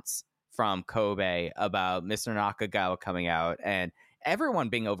response from Kobe about Mr. Nakagawa coming out and everyone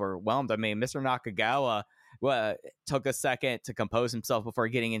being overwhelmed. I mean, Mr. Nakagawa took a second to compose himself before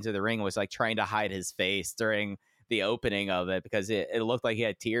getting into the ring and was like trying to hide his face during the opening of it because it looked like he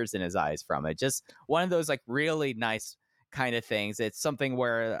had tears in his eyes from it. Just one of those like really nice kind of things. It's something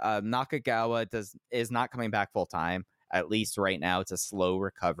where Nakagawa is not coming back full time, at least right now. It's a slow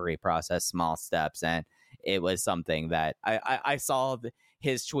recovery process, small steps, and it was something that I saw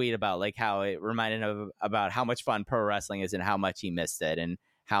his tweet about like how it reminded him about how much fun pro wrestling is and how much he missed it and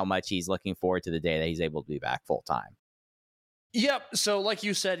how much he's looking forward to the day that he's able to be back full time. Yep. So like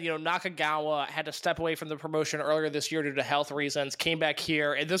you said, Nakagawa had to step away from the promotion earlier this year due to health reasons, came back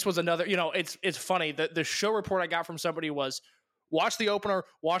here. And this was another, it's funny that the show report I got from somebody was watch the opener,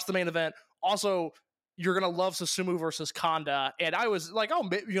 watch the main event. Also, you're going to love Susumu versus Kanda. And I was like,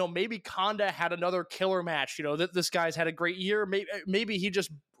 maybe Kanda had another killer match. This guy's had a great year. Maybe he just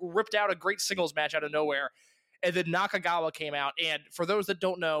ripped out a great singles match out of nowhere. And then Nakagawa came out. And for those that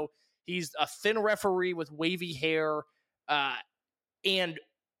don't know, he's a thin referee with wavy hair. And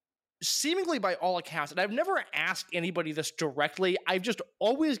seemingly by all accounts, and I've never asked anybody this directly, I've just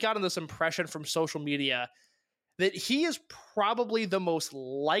always gotten this impression from social media that he is probably the most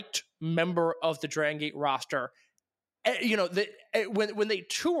liked member of the Dragongate roster. When they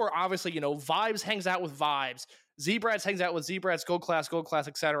tour, obviously, Vibes hangs out with Vibes, Zebrads hangs out with Zebrads, Gold Class,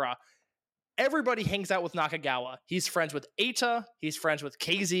 etc. Everybody hangs out with Nakagawa. He's friends with Eita. He's friends with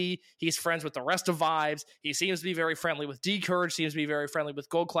KZ. He's friends with the rest of Vibes. He seems to be very friendly with D-Courage. Seems to be very friendly with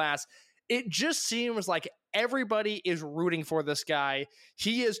Gold Class. It just seems like everybody is rooting for this guy.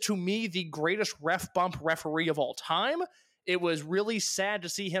 He is, to me, the greatest ref bump referee of all time. It was really sad to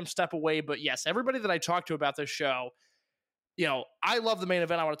see him step away. But yes, everybody that I talked to about this show, I love the main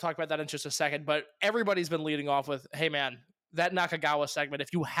event. I want to talk about that in just a second. But everybody's been leading off with, hey, man, that Nakagawa segment,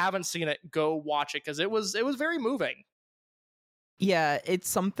 if you haven't seen it, go watch it, because it was very moving. Yeah, it's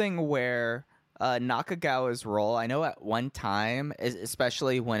something where Nakagawa's role, I know at one time,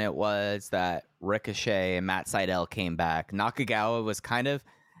 especially when it was that Ricochet and Matt Sydal came back, Nakagawa was kind of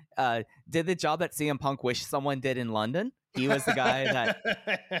did the job that CM Punk wished someone did in London. He was the guy that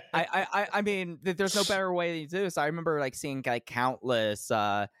I mean, there's no better way to do this. I remember seeing countless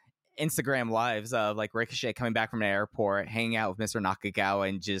Instagram lives of Ricochet coming back from an airport, hanging out with Mr. Nakagawa,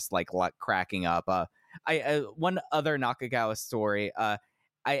 and just cracking up. One other Nakagawa story.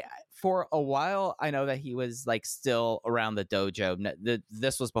 For a while, I know that he was still around the dojo.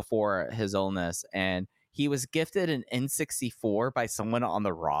 This was before his illness, and he was gifted an N64 by someone on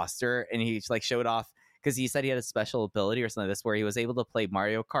the roster, and he showed off because he said he had a special ability or something like this where he was able to play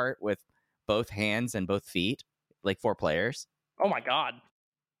Mario Kart with both hands and both feet, 4 players. Oh my god.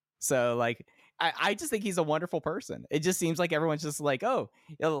 So I just think he's a wonderful person. It just seems like everyone's just oh,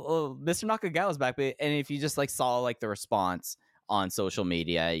 Mr. Nakagawa's back. And if you just saw the response on social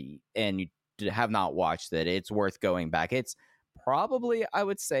media and you have not watched it, it's worth going back. It's probably, I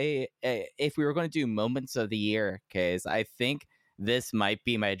would say, if we were going to do moments of the year, Case, I think this might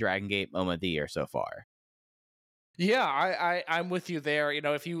be my Dragon Gate moment of the year so far. Yeah, I'm with you there.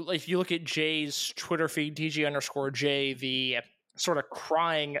 If you look at Jay's Twitter feed, DG_J, the sort of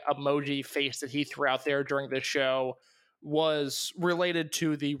crying emoji face that he threw out there during the show was related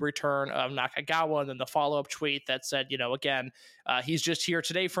to the return of Nakagawa, and then the follow-up tweet that said, again, he's just here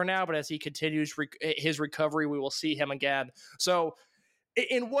today for now, but as he continues his recovery, we will see him again. So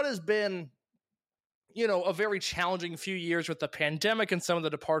in what has been, a very challenging few years with the pandemic and some of the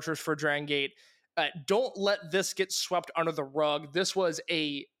departures for Dragon Gate, don't let this get swept under the rug. This was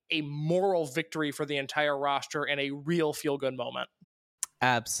a moral victory for the entire roster and a real feel-good moment.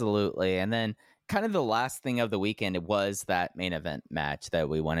 Absolutely. And then kind of the last thing of the weekend, it was that main event match that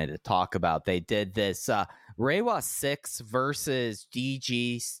we wanted to talk about. They did this Reiwa 6 versus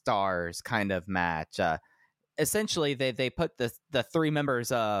DG Stars kind of match. Essentially, they put the 3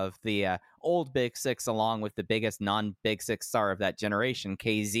 members of the old Big Six along with the biggest non-Big Six star of that generation,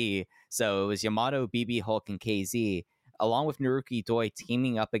 KZ. So it was Yamato, BB Hulk, and KZ, along with Naruki Doi,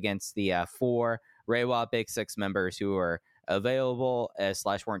 teaming up against the 4 Reiwa Big Six members who were available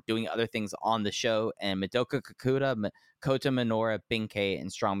 / weren't doing other things on the show, and Madoka Kakuta, Kota Minoura, Benkei,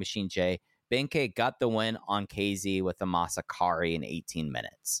 and Strong Machine J. Benkei got the win on KZ with the Masakari in 18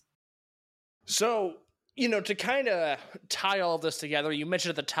 minutes. So, to kind of tie all of this together, you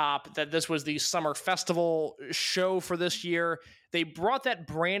mentioned at the top that this was the Summer Festival show for this year. They brought that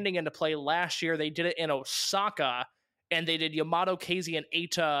branding into play last year. They did it in Osaka, and they did Yamato, KZ, and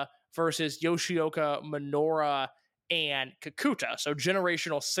Eita versus Yoshioka, Minoura, and Kakuta. So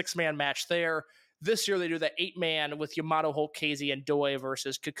generational 6-man match there. This year they do the 8-man with Yamato, Hulk, KZ, and Doi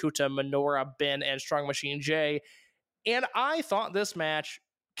versus Kakuta, Minoura, Ben, and Strong Machine J. And I thought this match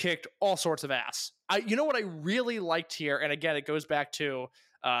kicked all sorts of ass. What I really liked here, and again, it goes back to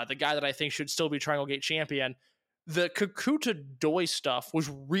the guy that I think should still be Triangle Gate champion, the Kakuta Doi stuff was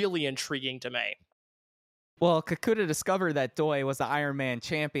really intriguing to me. Well, Kakuta discovered that Doi was the Iron Man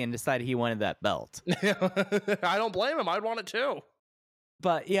champion and decided he wanted that belt. I don't blame him. I'd want it too.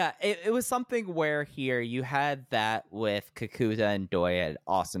 But yeah, it was something where here you had that with Kakuta and Doi had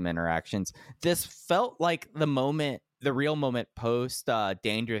awesome interactions. This felt like the real moment post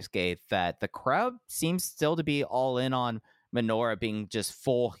Dangerous Gate, that the crowd seems still to be all in on Minoura being just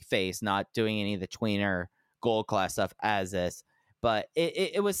full face, not doing any of the tweener Gold Class stuff as this. But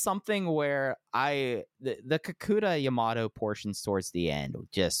it was something where the Kakuta Yamato portions towards the end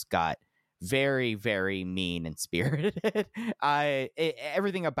just got very, very mean and spirited.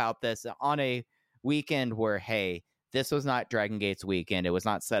 Everything about this on a weekend where, hey, this was not Dragon Gate's weekend. It was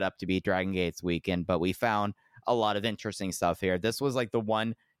not set up to be Dragon Gate's weekend, but we found a lot of interesting stuff here. This was the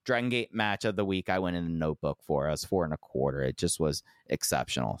one Dragongate match of the week I went in the notebook for. I was 4.25. It just was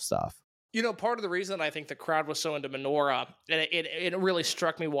exceptional stuff. You know, part of the reason I think the crowd was so into Minoura, and it really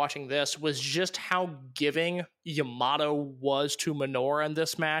struck me watching this, was just how giving Yamato was to Minoura in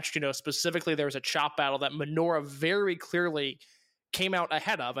this match. You know, specifically there was a chop battle that Minoura very clearly came out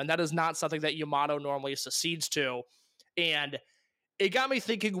ahead of, and that is not something that Yamato normally succeeds to. And it got me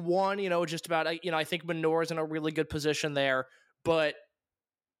thinking, one, you know, just about, you know, I think Minoura's in a really good position there, but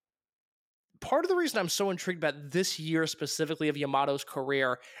part of the reason I'm so intrigued about this year specifically of Yamato's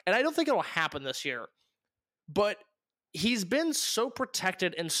career, and I don't think it'll happen this year, but he's been so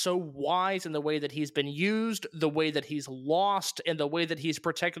protected and so wise in the way that he's been used, the way that he's lost, and the way that he's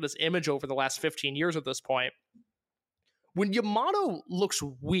protected his image over the last 15 years at this point. When Yamato looks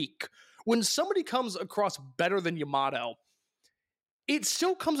weak, when somebody comes across better than Yamato, it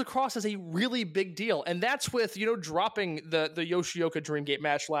still comes across as a really big deal. And that's with, you know, dropping the Yoshioka Dreamgate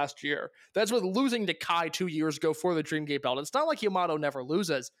match last year. That's with losing to Kai 2 years ago for the Dreamgate belt. It's not like Yamato never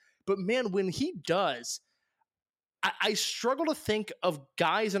loses. But man, when he does, I struggle to think of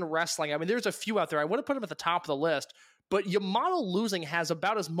guys in wrestling. I mean, there's a few out there. I want to put him at the top of the list. But Yamato losing has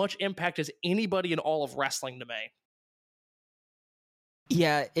about as much impact as anybody in all of wrestling to me.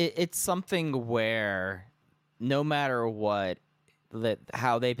 Yeah, it's something where no matter what,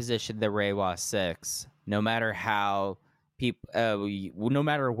 how they position the Reiwa 6, no matter how people, no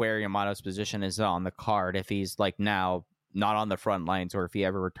matter where Yamato's position is on the card, if he's like now not on the front lines or if he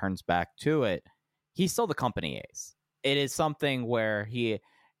ever returns back to it, he's still the company ace. It is something where he,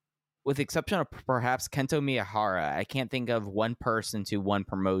 with the exception of perhaps Kento Miyahara, I can't think of one person to one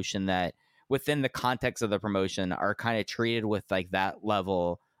promotion that within the context of the promotion are kind of treated with like that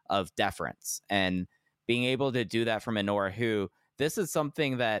level of deference. And being able to do that for Minoura, who, this is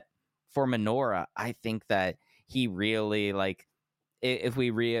something that for Minoura, I think that he really, like, if we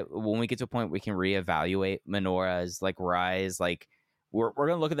when we get to a point we can reevaluate Minoura's like rise, like we're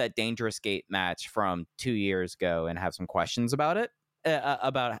gonna look at that Dangerous Gate match from 2 years ago and have some questions about it,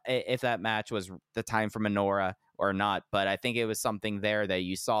 about if that match was the time for Minoura or not. But I think it was something there that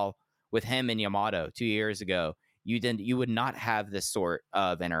you saw with him and Yamato 2 years ago. You would not have this sort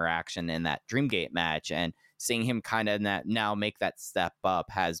of interaction in that Dreamgate match, and seeing him kind of now make that step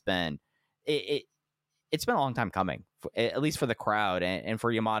up has been it's been a long time coming, at least for the crowd and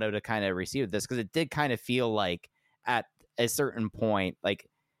for Yamato to kind of receive this, because it did kind of feel like at a certain point, like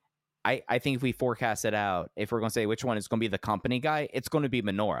I think if we forecast it out, if we're going to say which one is going to be the company guy, it's going to be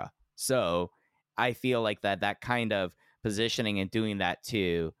Minoura. So I feel like that kind of positioning and doing that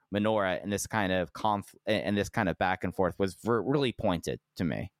to Minoura and this kind of and this kind of back and forth was really pointed to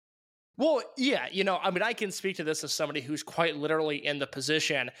me. Well, yeah, you know, I mean, I can speak to this as somebody who's quite literally in the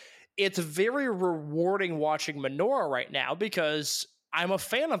position. It's very rewarding watching Minoura right now because I'm a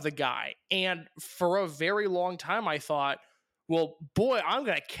fan of the guy. And for a very long time, I thought, well, boy, I'm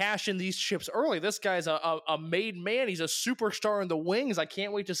going to cash in these chips early. This guy's a made man. He's a superstar in the wings. I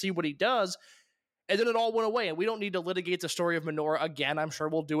can't wait to see what he does. And then it all went away. And we don't need to litigate the story of Minoura again. I'm sure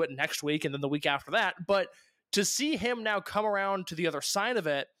we'll do it next week and then the week after that. But to see him now come around to the other side of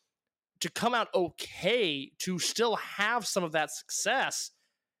it, to come out okay, to still have some of that success,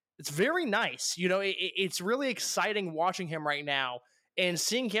 it's very nice. You know, it's really exciting watching him right now and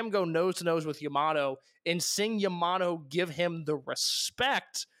seeing him go nose to nose with Yamato and seeing Yamato give him the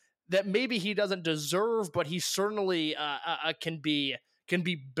respect that maybe he doesn't deserve, but he certainly can be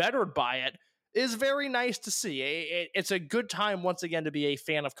bettered by it, is very nice to see. It's a good time once again to be a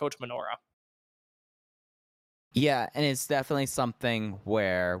fan of Coach Minoura. Yeah, and it's definitely something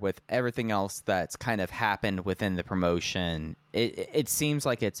where with everything else that's kind of happened within the promotion, it seems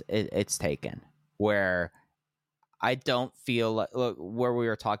like it's taken. Where I don't feel like, look, where we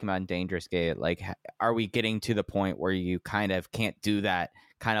were talking about in Dangerous Gate, like, are we getting to the point where you kind of can't do that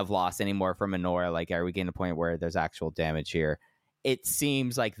kind of loss anymore for Minoura? Like, are we getting to the point where there's actual damage here? It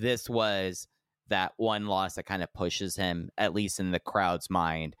seems like this was that one loss that kind of pushes him, at least in the crowd's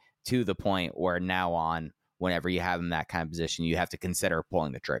mind, to the point where now on, whenever you have him in that kind of position, you have to consider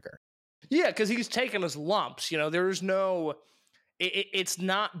pulling the trigger. Yeah, because he's taking his lumps. You know, there's no... It's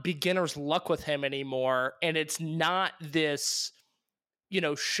not beginner's luck with him anymore, and it's not this, you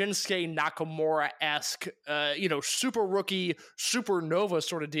know, Shinsuke Nakamura-esque, super rookie, supernova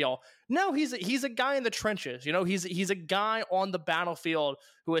sort of deal. No, he's a guy in the trenches. You know, he's a guy on the battlefield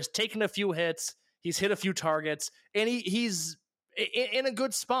who has taken a few hits, he's hit a few targets, and he's in a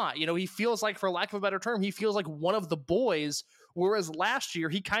good spot. You know, he feels like, for lack of a better term, he feels like one of the boys. Whereas last year,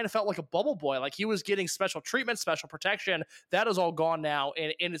 he kind of felt like a bubble boy, like he was getting special treatment, special protection. That is all gone now,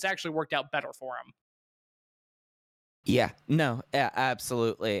 and it's actually worked out better for him. Yeah, no, yeah,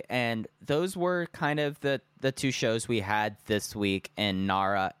 absolutely. And those were kind of the two shows we had this week in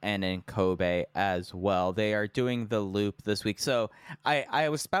Nara and in Kobe as well. They are doing the loop this week. So I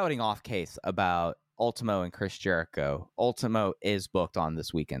was spouting off case about Ultimo and Chris Jericho. Ultimo is booked on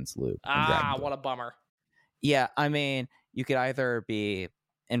this weekend's loop in Dragon Gate. What a bummer. Yeah, I mean, you could either be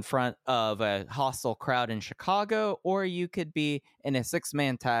in front of a hostile crowd in Chicago, or you could be in a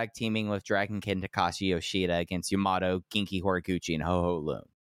 6-man tag teaming with Dragongate and Takashi Yoshida against Yamato, Genki Horiguchi, and Ho Ho Loon.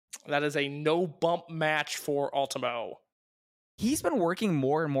 That is a no bump match for Ultimo. He's been working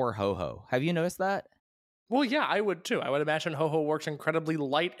more and more Ho Ho. Have you noticed that? Well, yeah, I would too. I would imagine Ho Ho works incredibly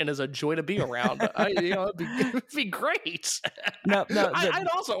light and is a joy to be around. It'd be great. No, I'd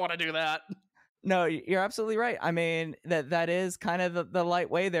also want to do that. No, you're absolutely right. I mean, that is kind of the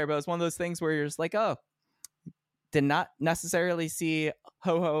light way there, but it's one of those things where you're just like, oh, did not necessarily see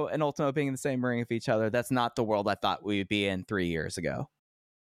Ho Ho and Ultimo being in the same ring with each other. That's not the world I thought we would be in 3 years ago.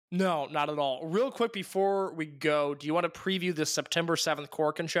 No, not at all. Real quick before we go, do you want to preview the September 7th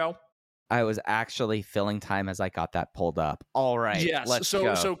Corkin show? I was actually filling time as I got that pulled up. All right. Yes. Let's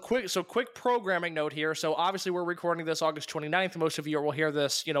go. So quick programming note here. So obviously we're recording this August 29th. Most of you will hear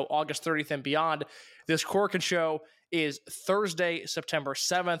this, August 30th and beyond. This Corkin show is Thursday, September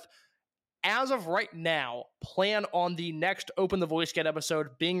 7th. As of right now, plan on the next Open the Voice Gate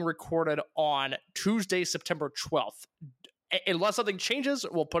episode being recorded on Tuesday, September 12th. Unless something changes,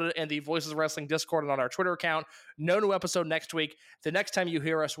 we'll put it in the Voices of Wrestling Discord and on our Twitter account. No new episode next week. The next time you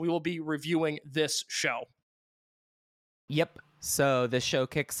hear us, we will be reviewing this show. Yep. So the show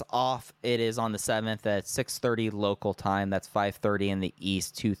kicks off. It is on the 7th at 6:30 local time. That's 5:30 in the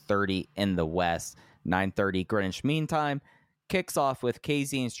East, 2:30 in the West, 9:30 Greenwich Mean Time. Kicks off with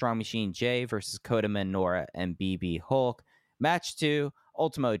KZ and Strong Machine J versus Kota Minoura and BB Hulk. Match 2,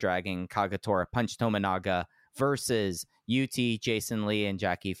 Ultimo Dragon, Kagatora Punch Tominaga versus UT, Jason Lee, and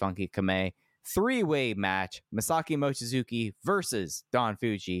Jackie Funky Kamei. 3-way match, Masaki Mochizuki versus Don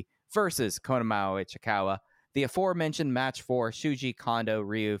Fuji versus Konamawa Ichikawa. The aforementioned match 4, Shuji Kondo,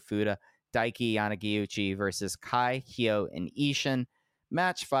 Ryu Fuda, Daiki Yanagiuchi versus Kai, Hyo, and Ishin.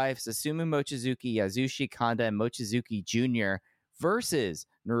 Match 5, Susumu Mochizuki, Yasushi Kanda, and Mochizuki Jr. versus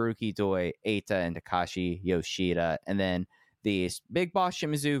Naruki Doi, Eita, and Takashi Yoshida. And then the Big Boss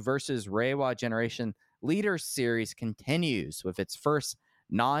Shimizu versus Reiwa Generation Leaders Series continues with its first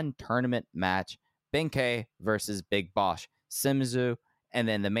non-tournament match, Benkei versus Big Boss Shimizu. And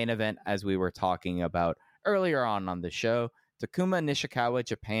then the main event, as we were talking about earlier on the show, Takuma Nishikawa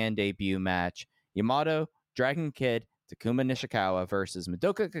Japan debut match, Yamato, Dragon Kid, Takuma Nishikawa versus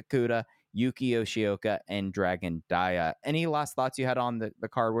Madoka Kakuta, Yuki Yoshioka, and Dragon Daya. Any last thoughts you had on the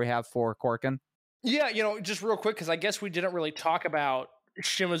card we have for Corkin? Yeah, just real quick, because I guess we didn't really talk about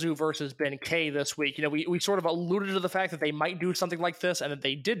Shimizu versus Benkei this week. We sort of alluded to the fact that they might do something like this, and that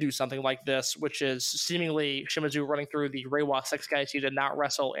they did do something like this, which is seemingly Shimizu running through the Reiwa 6 guys he did not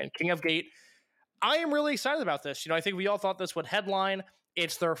wrestle in King of Gate. I am really excited about this. I think we all thought this would headline.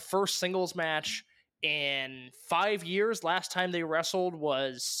 It's their first singles match in 5 years. Last time they wrestled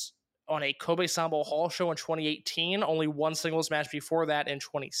was on a Kobe Sambo Hall show in 2018. Only one singles match before that in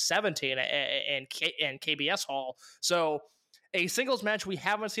 2017 and KBS Hall. So a singles match we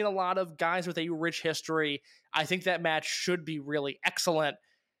haven't seen a lot of, guys with a rich history. I think that match should be really excellent.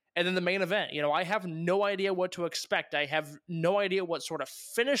 And then the main event, I have no idea what to expect. I have no idea what sort of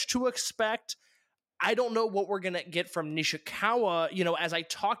finish to expect. I don't know what we're going to get from Nishikawa. As I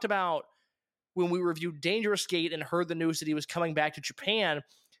talked about when we reviewed Dangerous Gate and heard the news that he was coming back to Japan,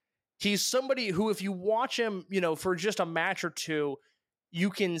 he's somebody who, if you watch him, for just a match or two, you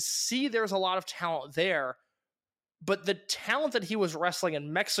can see there's a lot of talent there. But the talent that he was wrestling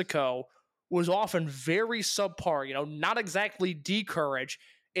in Mexico was often very subpar, not exactly D-Courage.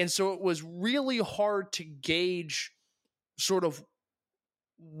 And so it was really hard to gauge sort of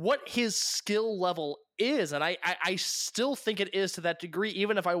what his skill level is. And I still think it is to that degree,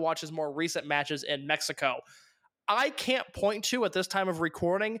 even if I watch his more recent matches in Mexico. I can't point to, at this time of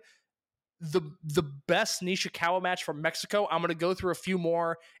recording, the best Nishikawa match from Mexico. I'm going to go through a few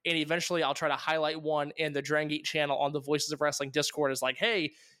more, and eventually I'll try to highlight one in the Dragongate channel on the Voices of Wrestling Discord. Is like,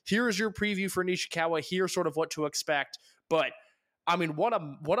 hey, here's your preview for Nishikawa. Here's sort of what to expect. But I mean, what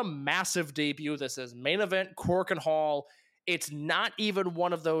a massive debut this is. Main event, Corkin Hall. It's not even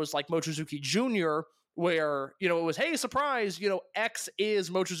one of those like Mochizuki Jr. where, it was, hey, surprise, X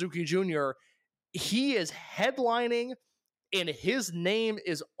is Mochizuki Jr. He is headlining, and his name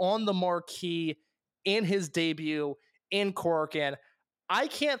is on the marquee in his debut in Corkin. I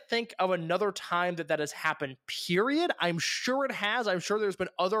can't think of another time that has happened, period. I'm sure it has. I'm sure there's been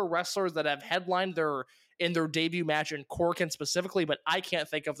other wrestlers that have headlined in their debut match in Corkin specifically, but I can't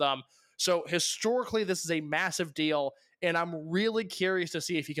think of them. So historically, this is a massive deal, and I'm really curious to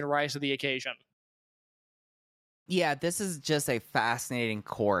see if he can rise to the occasion. Yeah, this is just a fascinating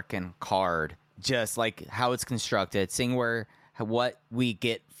Corkin card, just like how it's constructed, seeing what we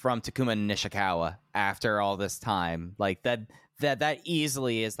get from Takuma and Nishikawa after all this time. Like that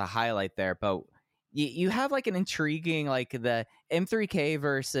easily is the highlight there, but you have like an intriguing, like the M3K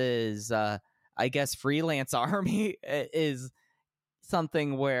versus I guess Freelance Army is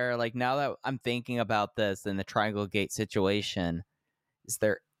something where, like, now that I'm thinking about this in the Triangle Gate situation, is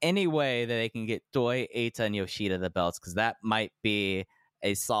there any way that they can get Doi, Eita, and Yoshida the belts? Because that might be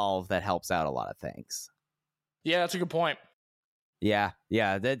a solve that helps out a lot of things. Yeah, that's a good point. Yeah,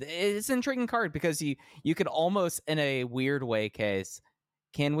 it's an intriguing card because you could almost, in a weird way, case,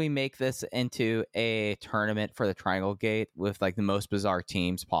 can we make this into a tournament for the Triangle Gate with like the most bizarre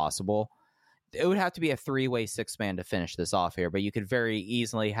teams possible? It would have to be a 3-way 6-man to finish this off here, but you could very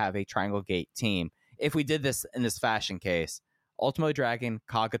easily have a Triangle Gate team if we did this in this fashion case. Ultimo Dragon,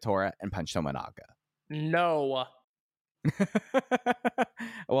 Kagetora, and Punch Tominaga. No.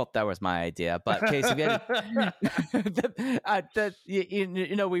 Well, that was my idea, but Case, if you had,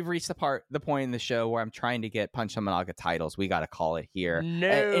 we've reached the point in the show where I'm trying to get Punch Tominaga titles. We got to call it here.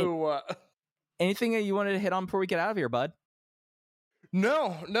 No. Anything that you wanted to hit on before we get out of here, bud?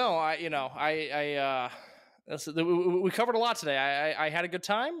 No. We covered a lot today. I had a good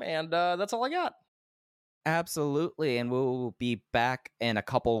time, and that's all I got. Absolutely, and we'll be back in a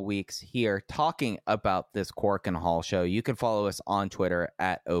couple weeks here talking about this Corkin Hall show. You can follow us on Twitter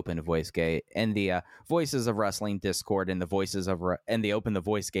at OpenVoiceGate, and the Voices of Wrestling Discord, and and the Open the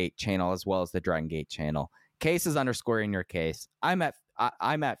Voice Gate channel, as well as the Dragongate channel. Case is underscoring your case. I'm at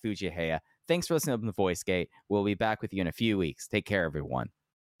Fujiheya. Thanks for listening to Open the Voice Gate. We'll be back with you in a few weeks. Take care, everyone.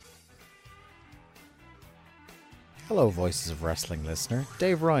 Hello, Voices of Wrestling listener.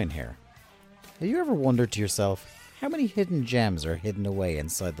 Dave Ryan here. Have you ever wondered to yourself how many hidden gems are hidden away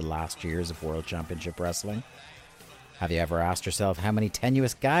inside the last years of World Championship Wrestling? Have you ever asked yourself how many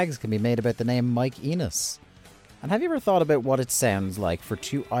tenuous gags can be made about the name Mike Enos? And have you ever thought about what it sounds like for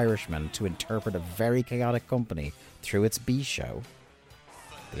two Irishmen to interpret a very chaotic company through its B show?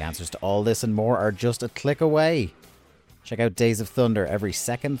 The answers to all this and more are just a click away. Check out Days of Thunder every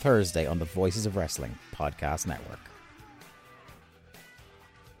second Thursday on the Voices of Wrestling Podcast Network.